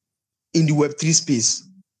edge in the Web3 space.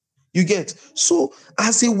 You get? So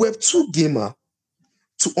as a Web2 gamer,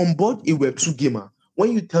 to onboard a Web2 gamer,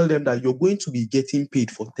 when you tell them that you're going to be getting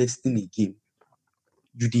paid for testing a game,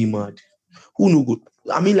 you demand. Who no good?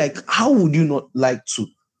 I mean, how would you not like to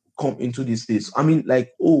come into this space? I mean,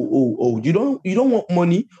 you don't want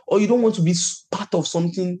money, or you don't want to be part of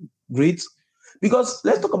something great? Because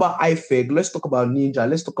let's talk about iFeg, let's talk about Ninja,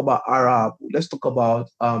 let's talk about Arab, let's talk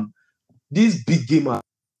about these big gamers.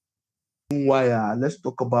 Wire, let's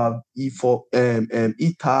talk about E4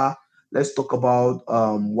 ETA, let's talk about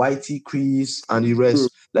YT Chris and the rest.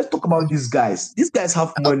 Let's talk about these guys. These guys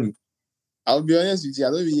have money. I'll be honest with you, I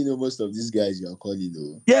don't really know most of these guys you are calling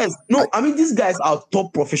though. Yes, no, I mean, these guys are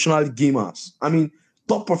top professional gamers. I mean,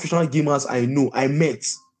 top professional gamers I know, I met.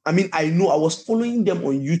 I mean, I know I was following them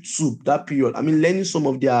on YouTube that period. I mean, learning some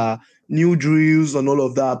of their new drills and all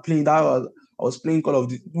of that. I was playing Call of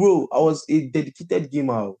Duty. Bro, I was a dedicated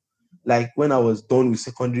gamer. Like when I was done with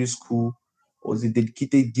secondary school, I was a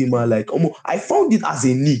dedicated gamer. I found it as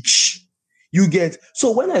a niche. You get? So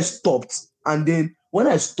when I stopped, and then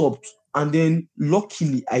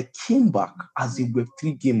luckily I came back as a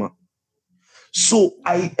Web3 gamer. So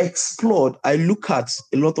I look at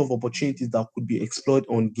a lot of opportunities that could be explored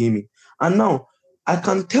on gaming. And now I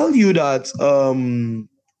can tell you that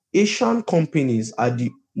Asian companies are the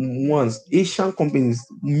ones,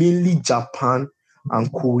 mainly Japan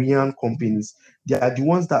and Korean companies, they are the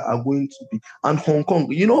ones that are going to be, and Hong Kong.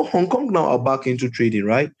 Hong Kong now are back into trading,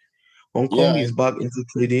 right? Hong Kong is back into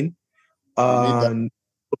trading. And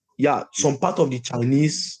some part of the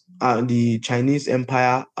Chinese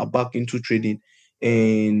empire are back into trading,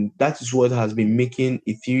 and that is what has been making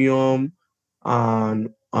Ethereum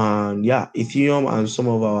and some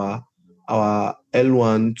of our our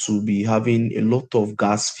L1 to be having a lot of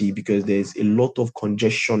gas fee because there's a lot of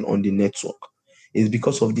congestion on the network. It's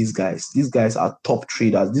because of these guys. These guys are top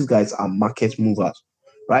traders. These guys are market movers,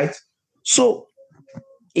 right? So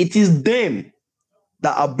it is them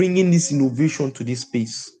that are bringing this innovation to this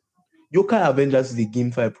space. Yokai Avengers is a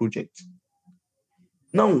GameFi project.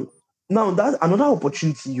 Now that's another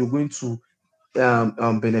opportunity you're going to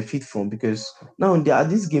benefit from, because now there are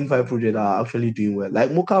these GameFi projects that are actually doing well. Like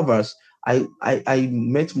Mochaverse, I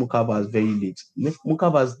met Mochaverse very late.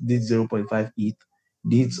 Mochaverse did 0.5 ETH,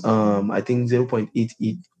 did I think 0.8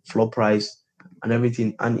 ETH floor price and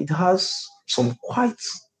everything, and it has some quite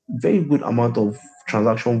very good amount of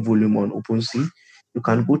transaction volume on OpenSea. You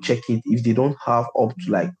can go check it if they don't have up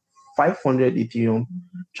to like 500 Ethereum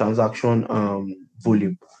transaction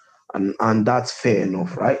volume, and that's fair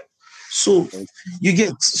enough, right? So you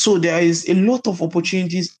get, so there is a lot of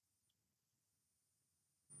opportunities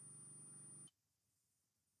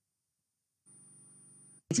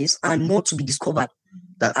and more to be discovered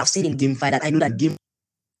that I've seen in GameFi, that I know that game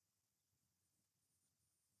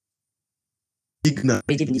big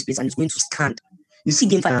narrative in this place and it's going to stand. You see,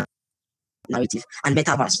 GameFi narrative and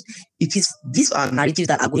metaverse. It is these are narratives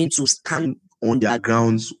that are going to stand on their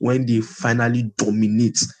grounds when they finally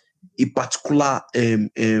dominate a particular a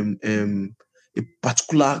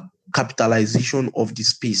particular capitalization of the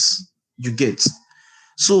space. You get.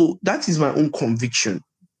 So that is my own conviction.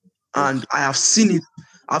 And I have seen it.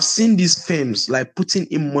 I've seen these firms like putting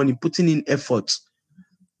in money, putting in effort.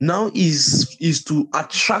 Now is to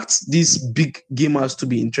attract these big gamers to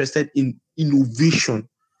be interested in innovation,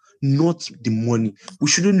 not the money. We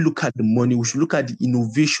shouldn't look at the money. We should look at the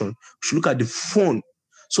innovation. We should look at the fun,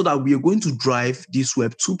 so that we are going to drive these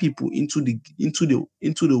Web2 people into the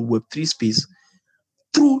Web3 space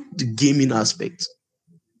through the gaming aspect.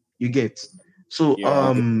 You get. So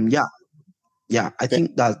Yeah. I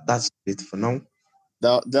think that's it for now.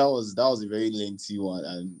 That was a very lengthy one,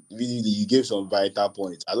 and really you gave some vital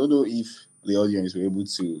points. I don't know if the audience were able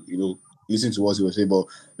to, listen to what he was saying, but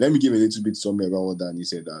let me give a little bit summary about what Danny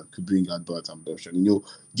said that could bring about adoption.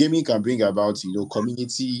 Gaming can bring about,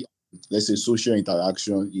 community, let's say social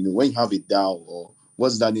interaction. When you have a DAO, or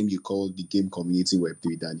what's that name you call the game community in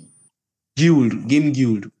Web3, Danny? Game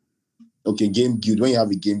guild. Okay, game guild. When you have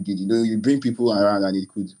a game guild, you bring people around, and it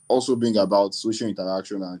could also bring about social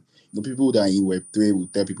interaction, and people that are in Web3 will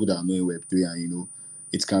tell people that are not in Web3, and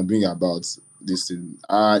it can bring about this thing.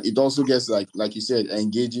 And it also gets, like you said,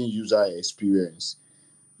 engaging user experience.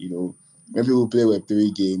 When people play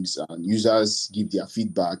Web3 games and users give their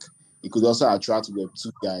feedback, it could also attract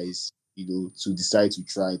Web2 guys, to decide to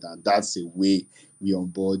try it, and that's a way we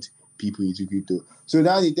onboard people into crypto. So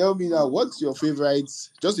Danny, tell me now, what's your favorite?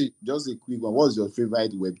 Just a quick one. What's your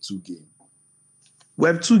favorite Web2 game?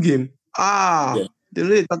 Web2 game. Yeah. They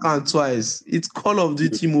really talk on twice. It's Call of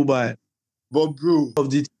Duty Mobile. But bro, Call of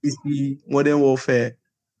Duty PC, Modern Warfare.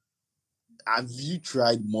 Have you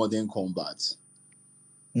tried Modern Combat?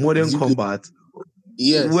 Modern Combat.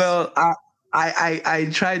 Yes. Well, I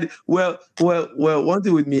tried. Well. One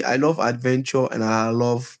thing with me, I love adventure and I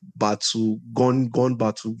love gun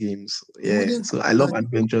battle games. Yeah, Modern so I love Combat,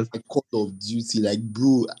 adventures. Call of Duty,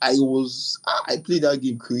 bro, I played that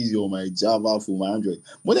game crazy on my Java for my Android.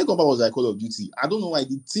 Modern Combat was like Call of Duty. I don't know why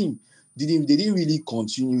the team didn't really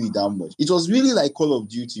continue it that much. It was really like Call of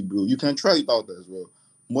Duty, bro. You can try it out as well.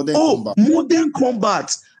 Modern Combat. Modern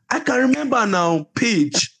Combat. I can remember now.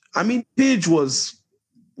 Page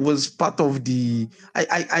was part of the.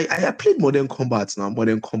 I played Modern Combat now.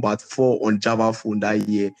 Modern Combat 4 on Java phone that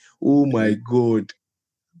year. Oh my god.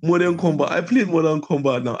 Modern Combat. I played Modern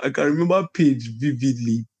Combat now. I can remember Page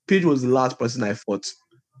vividly. Page was the last person I fought.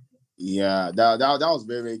 Yeah, that was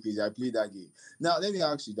very, very crazy. I played that game. Now, let me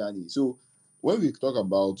ask you, Danny. So, when we talk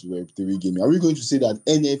about Web3 gaming, are we going to say that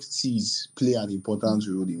NFTs play an important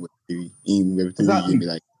role in Web3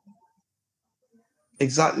 gaming?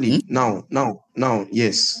 Exactly. Now,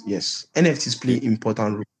 yes. NFTs play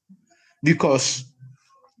important role because,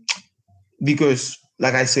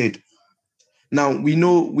 like I said, now we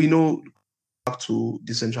know back to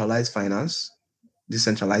decentralized finance,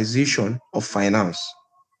 decentralization of finance.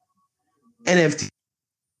 NFT,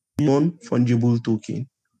 non-fungible token,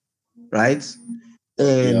 right?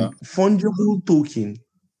 And fungible token,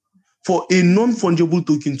 for a non-fungible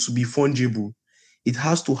token to be fungible, it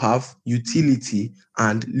has to have utility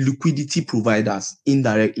and liquidity providers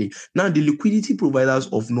indirectly. Now, the liquidity providers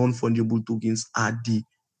of non-fungible tokens are the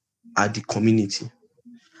community.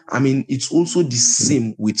 I mean, it's also the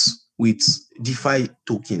same with DeFi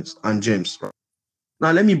tokens and gems.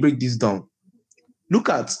 Now, let me break this down. Look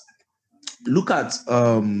at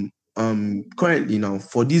currently now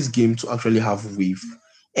for this game to actually have wave,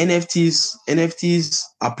 NFTs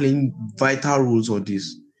are playing vital roles on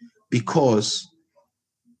this because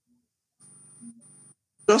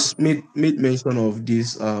just made mention of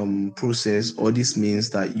this process, or this means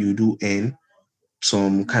that you do earn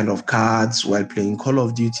some kind of cards while playing Call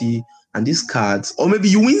of Duty, and these cards, or maybe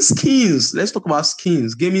you win skins. Let's talk about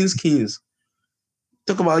skins, gaming skins.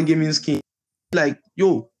 Talk about gaming skins. Like,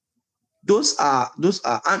 yo, those are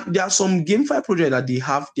and there are some GameFi projects that they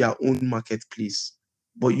have their own marketplace,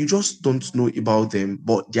 but you just don't know about them.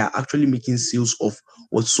 But they are actually making sales of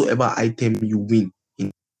whatsoever item you win.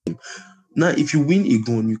 Now, if you win a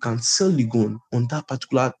gun, you can sell the gun on that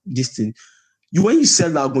particular distance. When you sell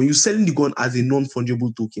that gun, you're selling the gun as a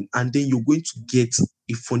non-fungible token, and then you're going to get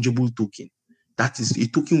a fungible token. That is a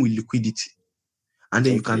token with liquidity, and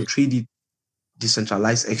then you can Okay. trade it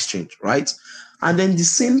decentralized exchange, right? And then the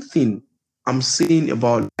same thing I'm saying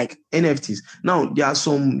about like NFTs. Now there are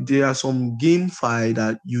some GameFi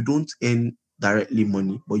that you don't earn directly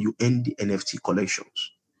money, but you earn the NFT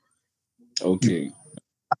collections. Okay.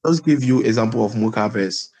 I'll just give you example of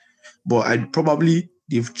Mochaverse, but I probably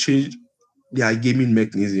they've changed their gaming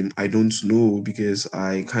mechanism. I don't know because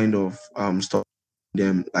I kind of stopped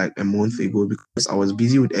them like a month ago because I was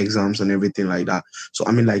busy with exams and everything like that. So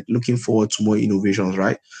I mean, like, looking forward to more innovations,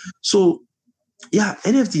 right? So yeah,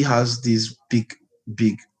 NFT has this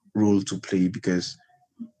big role to play because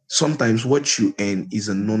sometimes what you earn is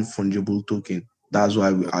a non-fungible token. That's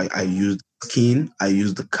why I use skin, I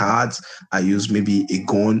use the cards, I use maybe a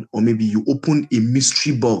gun, or maybe you open a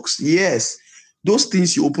mystery box. Yes, those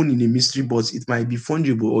things you open in a mystery box, it might be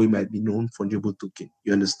fungible or it might be non-fungible token.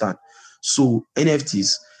 You understand? So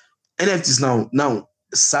NFTs now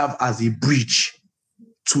serve as a bridge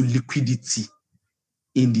to liquidity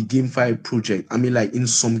in the GameFi project. I mean, like in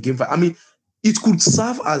some GameFi, I mean, it could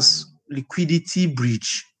serve as liquidity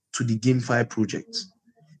bridge to the GameFi project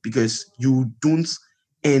because you don't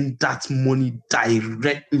earn that money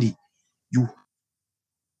directly. You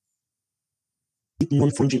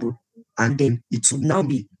non-fungible, and then it would now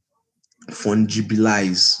be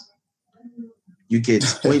fungibilized. You get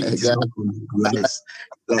when it is Yeah. not fungibilized.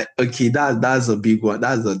 Like, okay, that's a big one.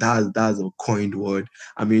 That's a coined word.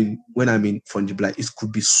 I mean, when I mean fungibilized, it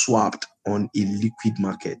could be swapped on a liquid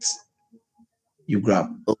market. You grab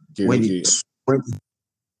Okay. when Okay. it's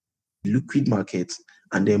liquid market,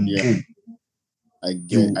 and then Yeah. boom, I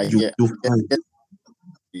get. you I you get. you I find. get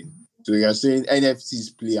it. So you're saying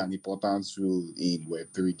NFTs play an important role in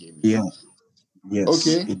Web3 gaming. Yeah, yes,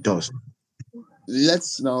 Okay. it does.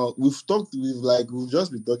 Let's now we've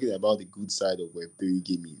just been talking about the good side of Web3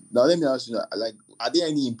 gaming. Now let me ask you, like, are there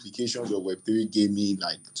any implications of Web3 gaming,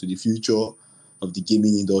 like, to the future of the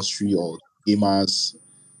gaming industry or gamers?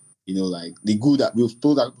 Like the good that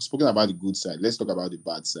spoken about the good side. Let's talk about the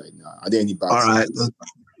bad side now. Are there any bad All right, sides?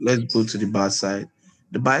 let's go to the bad side.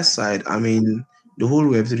 The bad side, I mean, the whole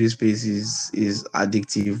Web3 space is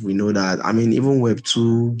addictive. We know that. I mean, even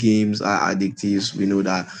Web2 games are addictive. We know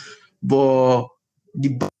that. But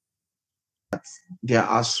there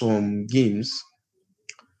are some games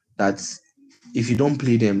that if you don't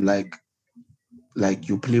play them like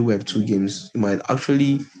you play Web2 games, you might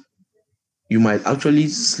actually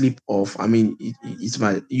slip off. I mean,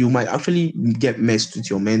 you might actually get messed with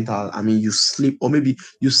your mental. I mean, you sleep, or maybe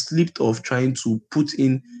you slipped off trying to put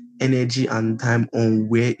in energy and time on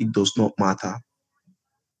where it does not matter.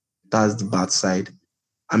 That's the bad side.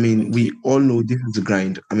 I mean, Okay. we all know this is the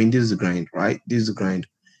grind. I mean, this is the grind, right? This is the grind.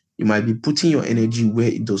 You might be putting your energy where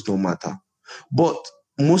it does not matter. But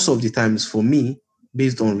most of the times, for me,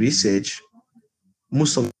 based on research,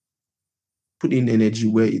 most of put in energy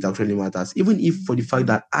where it actually matters, even if for the fact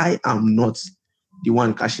that I am not the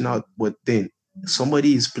one cashing out, but then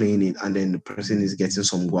somebody is playing it and then the person is getting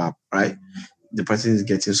some guap, right? The person is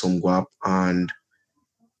getting some guap and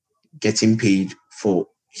getting paid for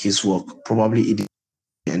his work, probably it,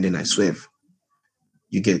 and then I swerve.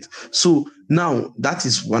 You get. So now that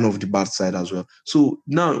is one of the bad side as well. So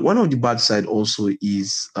now one of the bad side also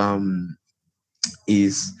is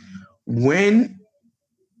when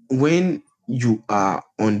you are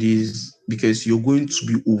on this, because you're going to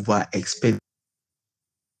be over expecting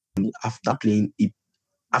after playing a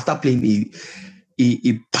after playing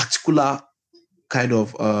a particular kind of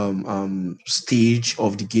stage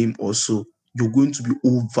of the game. Also, you're going to be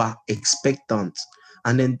over expectant,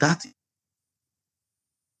 and then that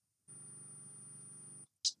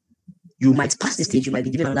you might pass the stage, you might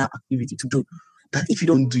be given another activity to do. That if you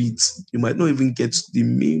don't do it, you might not even get to the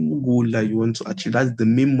main goal that you want to achieve. That's the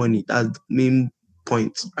main money. That's the main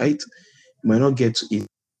point, right? You might not get to it.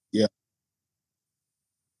 Yeah.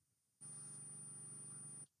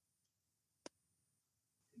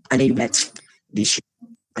 and then you like this shit,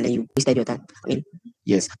 and then you wasted your time. I mean,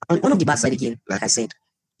 yes. And one of the bad side again, like I said,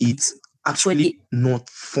 it's actually not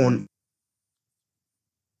fun.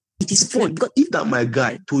 It is fun because if that my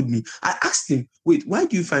guy told me, I asked him, wait, why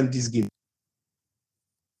do you find this game?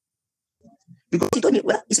 Because he told me,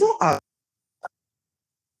 well, it's not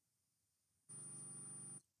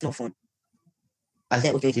not fun. I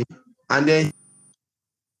said, okay. And then,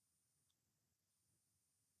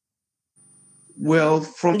 well,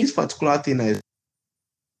 from this particular thing,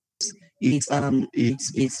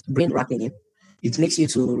 it's brain racking. It makes you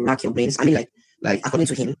to rack your brains. I mean, like according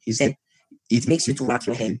to him, he said it makes you to rack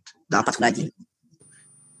your head. That particular thing,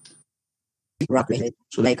 rack your head,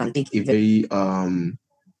 so that you can take a very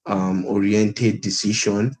oriented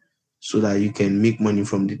decision, so that you can make money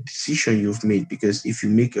from the decision you've made. Because if you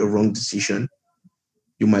make a wrong decision,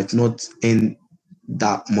 you might not earn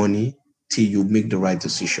that money till you make the right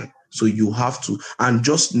decision. So you have to, and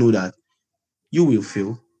just know that you will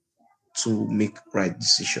fail to make right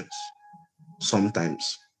decisions.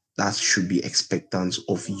 Sometimes that should be expectant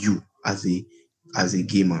of you as a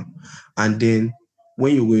gamer. And then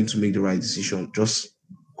when you're going to make the right decision, just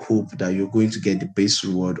hope that you're going to get the best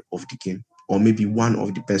reward of the game, or maybe one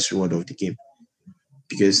of the best reward of the game.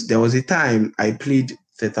 Because there was a time I played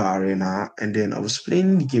Theta Arena, and then I was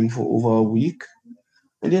playing the game for over a week,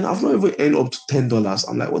 and then I've not even earned up to $10.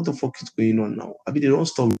 I'm like, what the fuck is going on now? I mean, they don't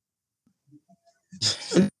stop.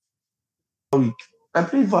 Week. I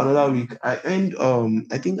played for another week. I earned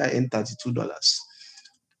I think I earned $32.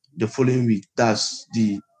 The following week, that's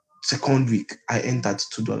the second week, I earned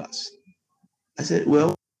 $32. I said,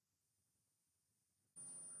 well,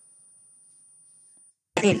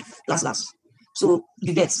 I paid last. So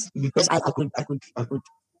you get, because I could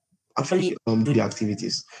actually do the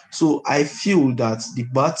activities. So I feel that the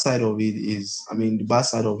bad side of it is,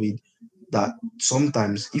 that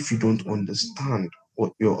sometimes if you don't understand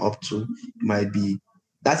what you're up to, it might be,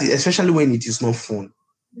 that is especially when it is not fun.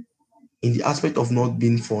 In the aspect of not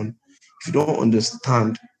being fun, if you don't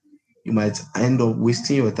understand, you might end up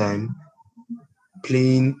wasting your time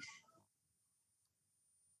playing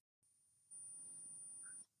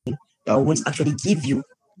that won't actually give you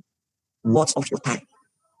worth of your time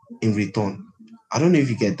in return. I don't know if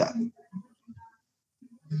you get that.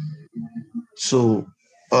 So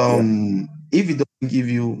if it doesn't give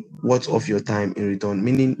you worth of your time in return,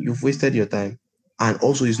 meaning you've wasted your time, and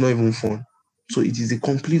also it's not even fun. So it is a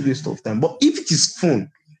complete waste of time. But if it is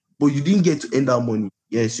fun, but you didn't get to earn that money,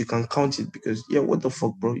 yes, you can count it, because what the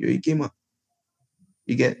fuck, bro? You're a gamer.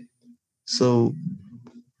 You get. So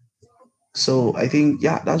I think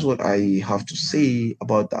that's what I have to say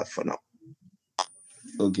about that for now.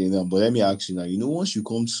 Okay, now, but let me ask you now. Once you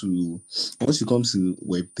come to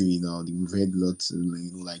Web3 now, we've heard lots of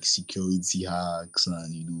like security hacks,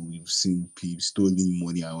 and we've seen people stealing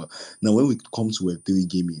money. Now, when we come to Web3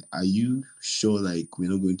 gaming, are you sure like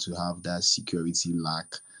we're not going to have that security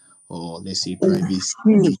lack, or let's say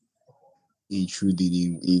privacy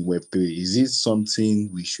intruding in Web3? Is it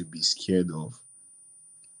something we should be scared of?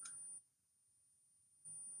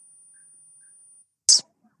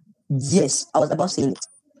 Yes, I was about saying it.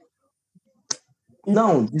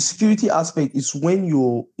 Now, the security aspect is when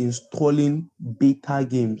you're installing beta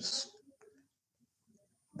games.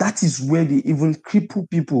 That is where they even cripple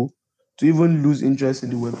people to even lose interest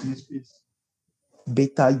in the Web3 space.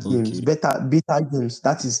 Beta games, beta games.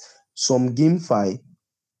 That is some GameFi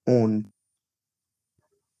on.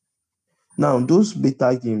 Now, those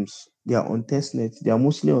beta games, they are on testnet. They are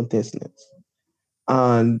mostly on testnet.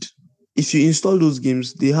 And if you install those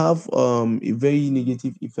games, they have a very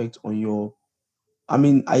negative effect on your. I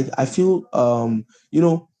feel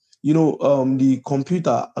the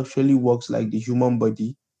computer actually works like the human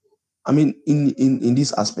body. In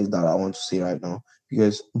this aspect that I want to say right now,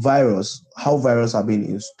 because how virus are being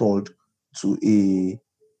installed to a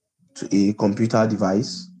computer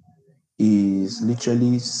device is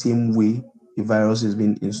literally same way a virus is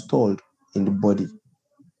being installed in the body,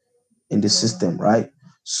 in the system, right?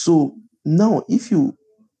 So now if you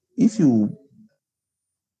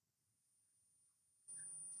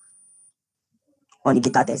on the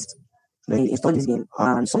beta test, then you install this game,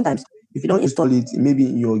 and sometimes if you don't install it, maybe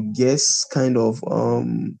in your guest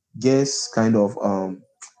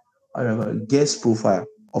profile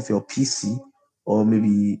of your PC, or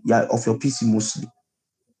maybe of your PC mostly.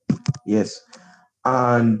 Yes.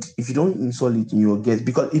 And if you don't install it in your guest,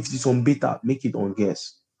 because if it's on beta, make it on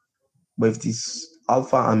guest. But if it's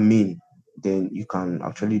alpha and main, then you can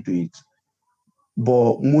actually do it.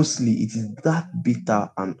 But mostly it is that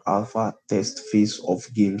beta and alpha test phase of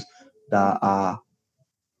games that are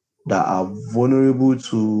that are vulnerable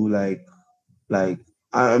to that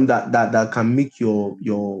can make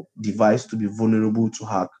your device to be vulnerable to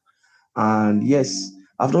hack. And yes,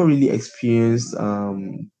 I've not really experienced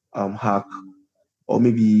hack or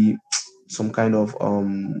maybe some kind of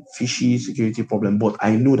fishy security problem, but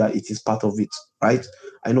I know that it is part of it, right?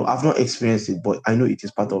 I know I've not experienced it, but I know it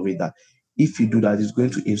is part of it that if you do that, it's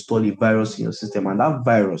going to install a virus in your system, and that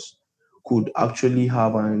virus could actually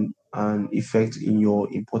have an effect in your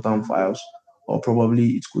important files, or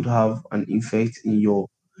probably it could have an effect in your,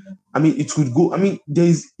 I mean, it could go. I mean,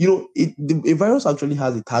 there's, a virus actually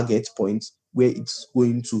has a target point where it's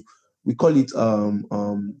going to. We call it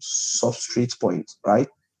substrate point, right?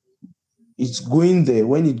 It's going there.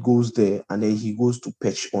 When it goes there, and then he goes to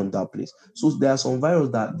patch on that place. So there are some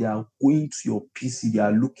viruses that they are going to your PC. They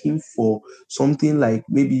are looking for something like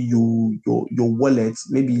maybe your wallet.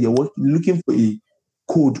 Maybe looking for a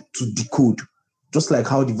code to decode, just like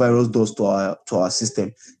how the virus does to our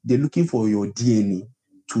system. They're looking for your DNA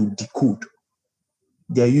to decode.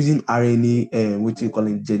 They are using RNA, what we call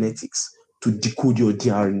it, genetics, to decode your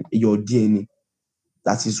DNA.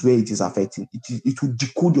 That is where it is affecting. It will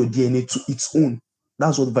decode your DNA to its own.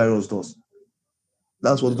 That's what virus does.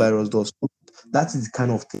 That's what virus does. That is the kind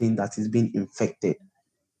of thing that is being infected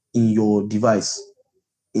in your device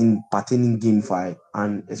in pertaining GameFi,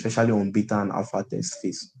 and especially on beta and alpha test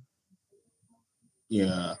phase.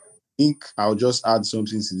 Yeah, I think I'll just add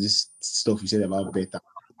something to this stuff you said about beta.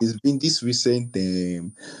 There's been this recent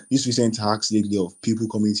hacks lately of people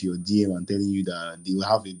coming to your DM and telling you that they will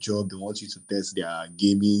have a job, they want you to test their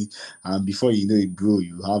gaming, and before you know it, bro,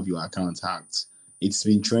 you have your account hacked. It's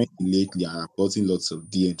been trending lately, and I've gotten lots of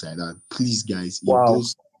DMs like that. Please, guys, Wow.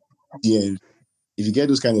 if you get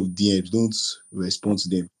those kind of DMs, don't respond to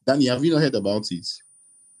them. Danny, have you not heard about it?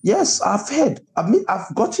 Yes, I've heard. I mean,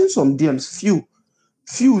 I've gotten some DMs, few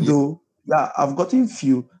Yeah. though. Yeah, I've gotten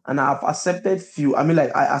few, and I've accepted few. I mean,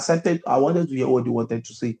 like I accepted. I wanted to hear what they wanted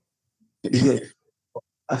to say. You get.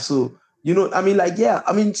 So, I mean, like, yeah,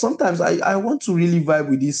 I mean, sometimes I want to really vibe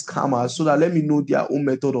with these scammers so that let me know their own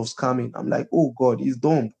method of scamming. I'm like, oh God, it's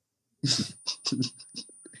dumb.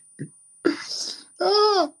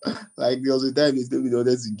 Like there was a time they told me they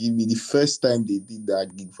wanted to give me the first time they did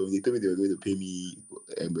that gig for me. They told me they were going to pay me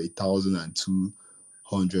 $1,200.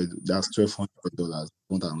 That's $1,200,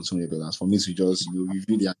 $1,200 for me to just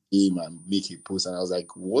review their game and make a post. And I was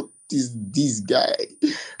like, what is this guy?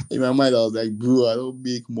 In my mind, I was like, bro, I don't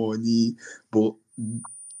make money. But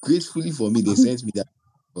gratefully for me, they sent me that.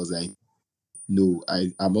 I was like, no,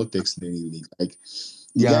 I'm not texting any link. Like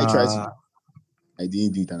the guy tried to, Yeah. I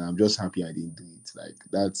didn't do it, and I'm just happy I didn't do it. Like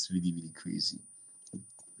that's really, really crazy.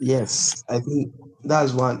 Yes, I think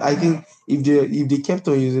that's one. I think if they kept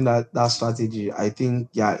on using that strategy, I think,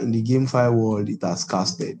 yeah, in the GameFi world it has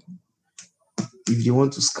casted. If they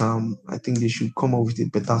want to scam, I think they should come up with a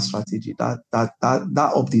better strategy. That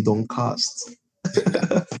update don't cast.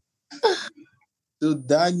 So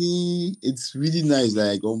Danny, it's really nice.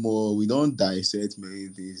 Like almost we don't dissect many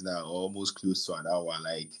things now, almost close to an hour.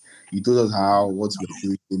 Like you told us how what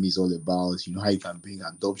we're doing is all about, how you can bring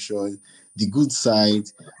adoption, the good side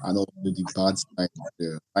and also the bad side.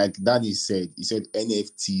 Like Danny said, he said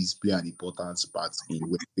NFTs play an important part in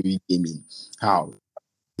Web3 gaming. How?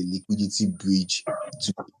 The liquidity bridge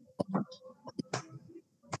to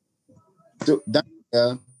so that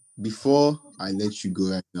before I let you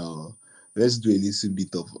go right now, let's do a little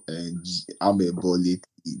bit of I'm a ball lately.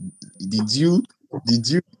 Did you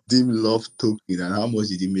redeem love token, and how much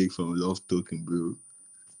did you make from love token, bro?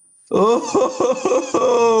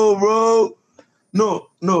 Oh, bro. No.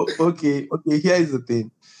 Okay. Here is the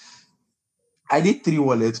thing. I did 3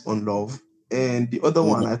 wallets on Love, and the other Oh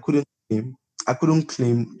one my, I couldn't claim. I couldn't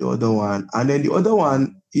claim the other one, and then the other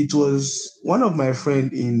one, it was one of my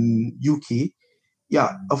friend in UK.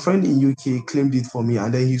 Yeah, a friend in UK claimed it for me,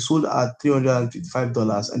 and then he sold at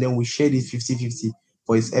 $355, and then we shared it 50-50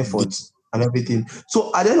 for his efforts and everything. So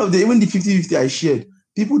at the end of the day, even the 50-50 I shared,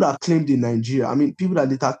 people that claimed in Nigeria, I mean, people that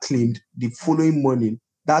later claimed the following morning,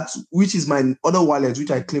 that's which is my other wallet,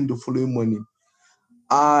 which I claimed the following morning.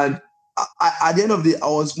 And at the end of the day, I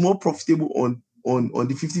was more profitable on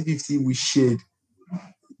the 50-50 we shared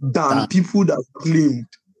than that people that claimed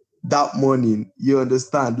that morning. You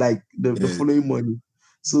understand? Like the is following morning.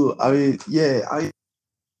 So I mean, yeah,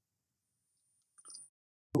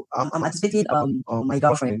 I'm anticipating my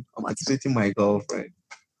girlfriend. I'm anticipating my girlfriend.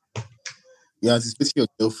 you're anticipating your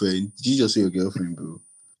girlfriend. Did you just say your girlfriend, bro?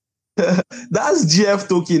 That's GF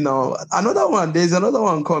token now. There's another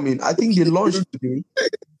one coming. I think they launched today.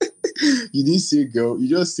 You didn't say girl. You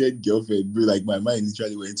just said girlfriend. But like my mind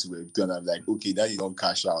literally went to Web2, and I'm like, okay, that is don't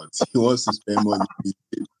cash out. He wants to spend money.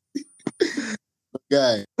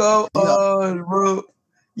 Guy, Come do you have on, bro.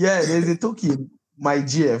 Yeah, there's a token, my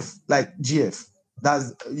GF, like GF.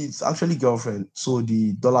 It's actually girlfriend. So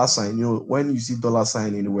the dollar sign, when you see dollar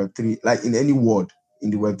sign in the Web3, like in any word in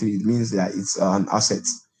the Web3, it means that it's an asset.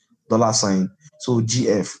 Dollar sign. So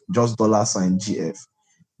GF, just dollar sign GF.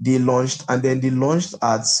 They launched at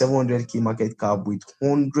 700K market cap with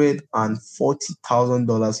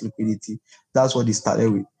 $140,000 liquidity. That's what they started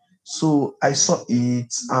with. So I saw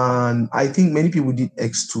it, and I think many people did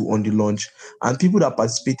X2 on the launch, and people that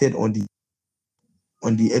participated on the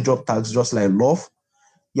airdrop tags, just like Love.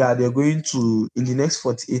 Yeah, they're going to, in the next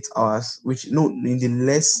 48 hours, which no, in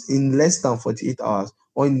less than 48 hours,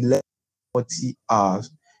 or in less than 40 hours,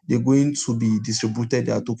 they're going to be distributed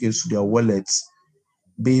their tokens to their wallets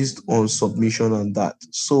based on submission and that.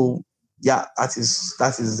 So yeah, that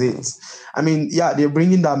is it. I mean, yeah, they're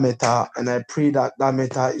bringing that meta, and I pray that that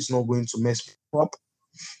meta is not going to mess people up.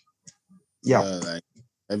 Yeah. like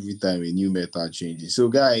every time a new meta changes. So,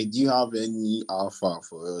 guy, do you have any alpha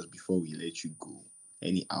for us before we let you go?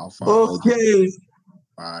 Any alpha? Okay.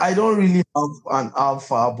 Right. I don't really have an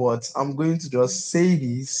alpha, but I'm going to just say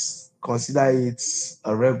this. Consider it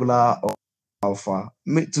a regular or alpha.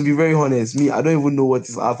 To be very honest, I don't even know what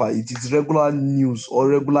is alpha. It is regular news or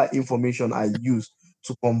regular information I use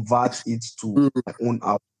to convert it to my own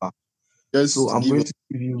alpha. So Just I'm give going us to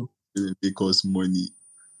give you make us money.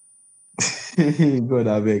 God,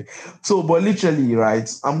 I beg. So, but literally, right?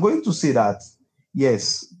 I'm going to say that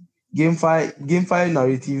yes, GameFi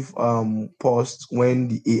narrative paused when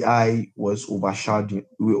the AI was overshadowing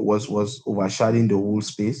the whole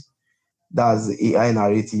space. That's the AI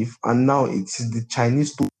narrative, and now it's the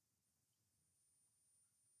Chinese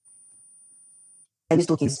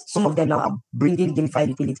tokens. Some of them now are bringing GameFi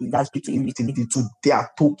utility, that's P2E utility, to their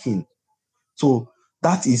token. So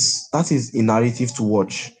that is a narrative to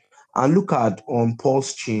watch. And look at on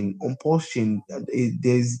Pulse Chain. On Pulse Chain,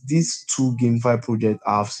 there's these two GameFi projects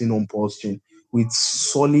I've seen on Pulse Chain with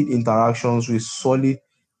solid interactions, with solid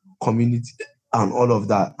community and all of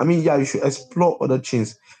that. I mean, yeah, you should explore other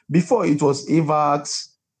chains. Before it was AVAX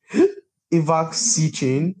C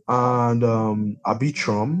chain and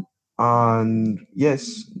Arbitrum. And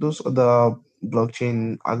yes, those other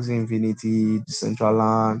blockchain, Axie Infinity,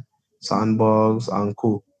 Decentraland, Sandbox, and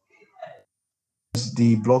co.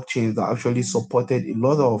 The blockchains that actually supported a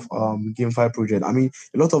lot of GameFi projects. I mean,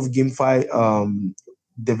 a lot of GameFi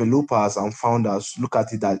developers and founders look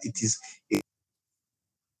at it that it is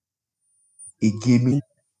a gaming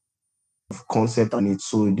concept on it.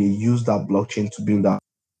 So they use that blockchain to build that.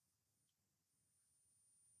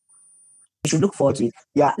 You should look forward to it.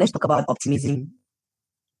 Yeah, let's talk about optimism,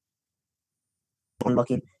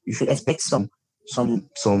 unlocking. You should expect some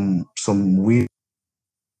way.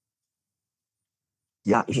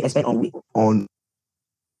 Yeah, you should expect on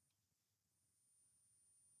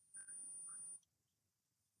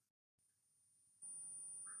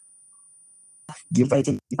game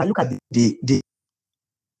fighting. If I look at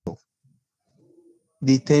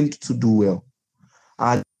they tend to do well,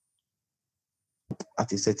 and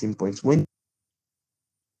at a certain point when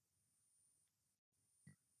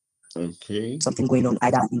Okay. something going on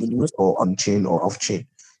either in the news or on chain or off chain,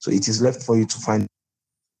 so it is left for you to find.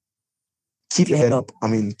 Keep your head up. I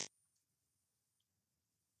mean,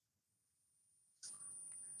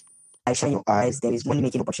 I shine your eyes. There is money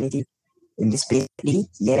making opportunity in this space.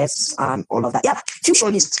 Yes, and all of that. Yeah,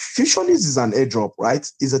 Fusionist is an airdrop, right?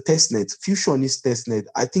 Is a testnet. Fusionist testnet.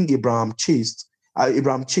 I think Abraham Chase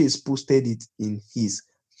posted it in his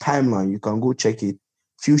timeline. You can go check it.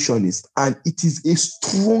 Fusionist, and it is a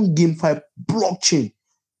strong GameFi blockchain.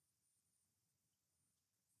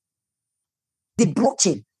 The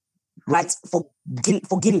blockchain, right, for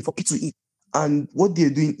gaming, for P2E, and what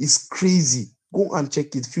they're doing is crazy. Go and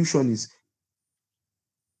check it. Fusionist.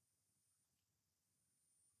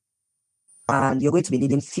 And you're going to be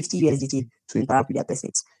needing 50 USDT to interact with their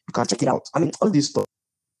testnets. You can check it out. I mean, all this stuff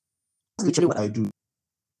is literally what I do.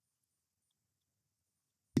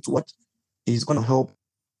 It's what is going to help.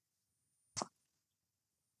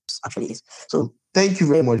 Actually, is. So thank you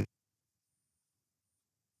very much.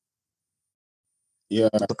 Yeah.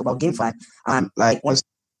 Talk about GameFi, and like once,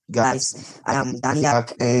 guys, I am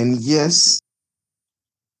Dannyyak, and yes,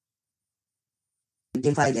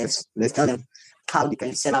 GameFi. Let's tell them how they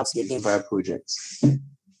can sell out their GameFi projects.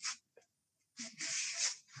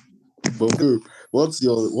 But what's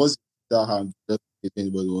that hand? Just if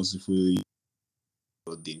anybody wants to follow you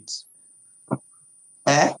or dates.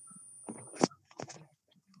 Eh?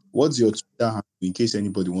 What's your Twitter handle in case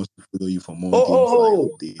anybody wants to follow you for more Oh, GameFi oh,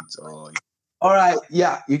 oh. updates? Or All right,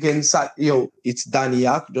 yeah, you can search. It's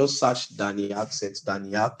Dannyyak. Just search Dannyyak. Search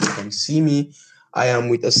Dannyyak. You can see me. I am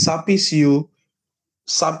with a Sappy Seal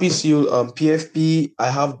PFP. I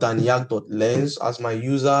have Dannyyak.lens as my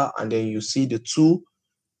user, and then you see the 2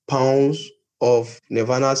 pounds of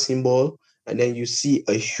Nirvana symbol, and then you see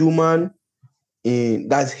a human in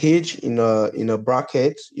that's H in a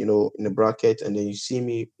bracket, in a bracket, and then you see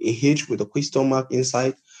me a H with a question mark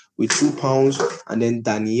inside with 2 pounds, and then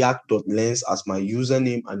Dannyyak.lens as my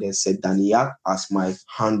username, and then set Dannyyak as my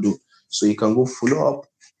handle. So you can go follow up,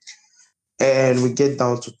 and we get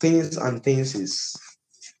down to things and things is.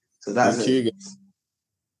 So that's thank it.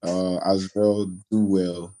 you. As well, do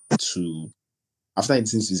well to after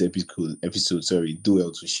listening to this episode, sorry, do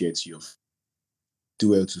well to share to your do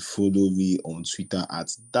well to follow me on Twitter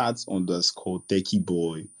at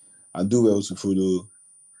that_techie_boy, and do well to follow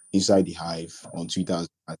Inside the Hive on Twitter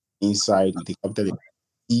at inside with a capital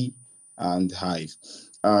E and Hive.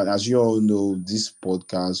 And as you all know, this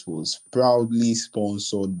podcast was proudly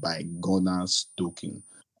sponsored by Gunners Token.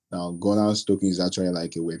 Now, Gunners Token is actually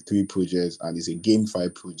like a Web3 project, and it's a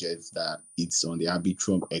GameFi project that it's on the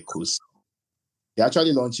Arbitrum ecosystem. They're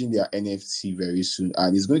actually launching their NFT very soon,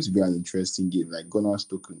 and it's going to be an interesting game. Like Gunners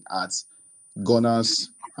Token at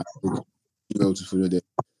Gunners and Token. You able to follow them.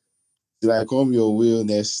 Till I come your way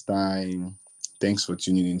next time. Thanks for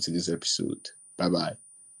tuning into this episode. Bye bye.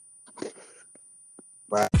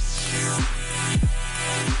 Right.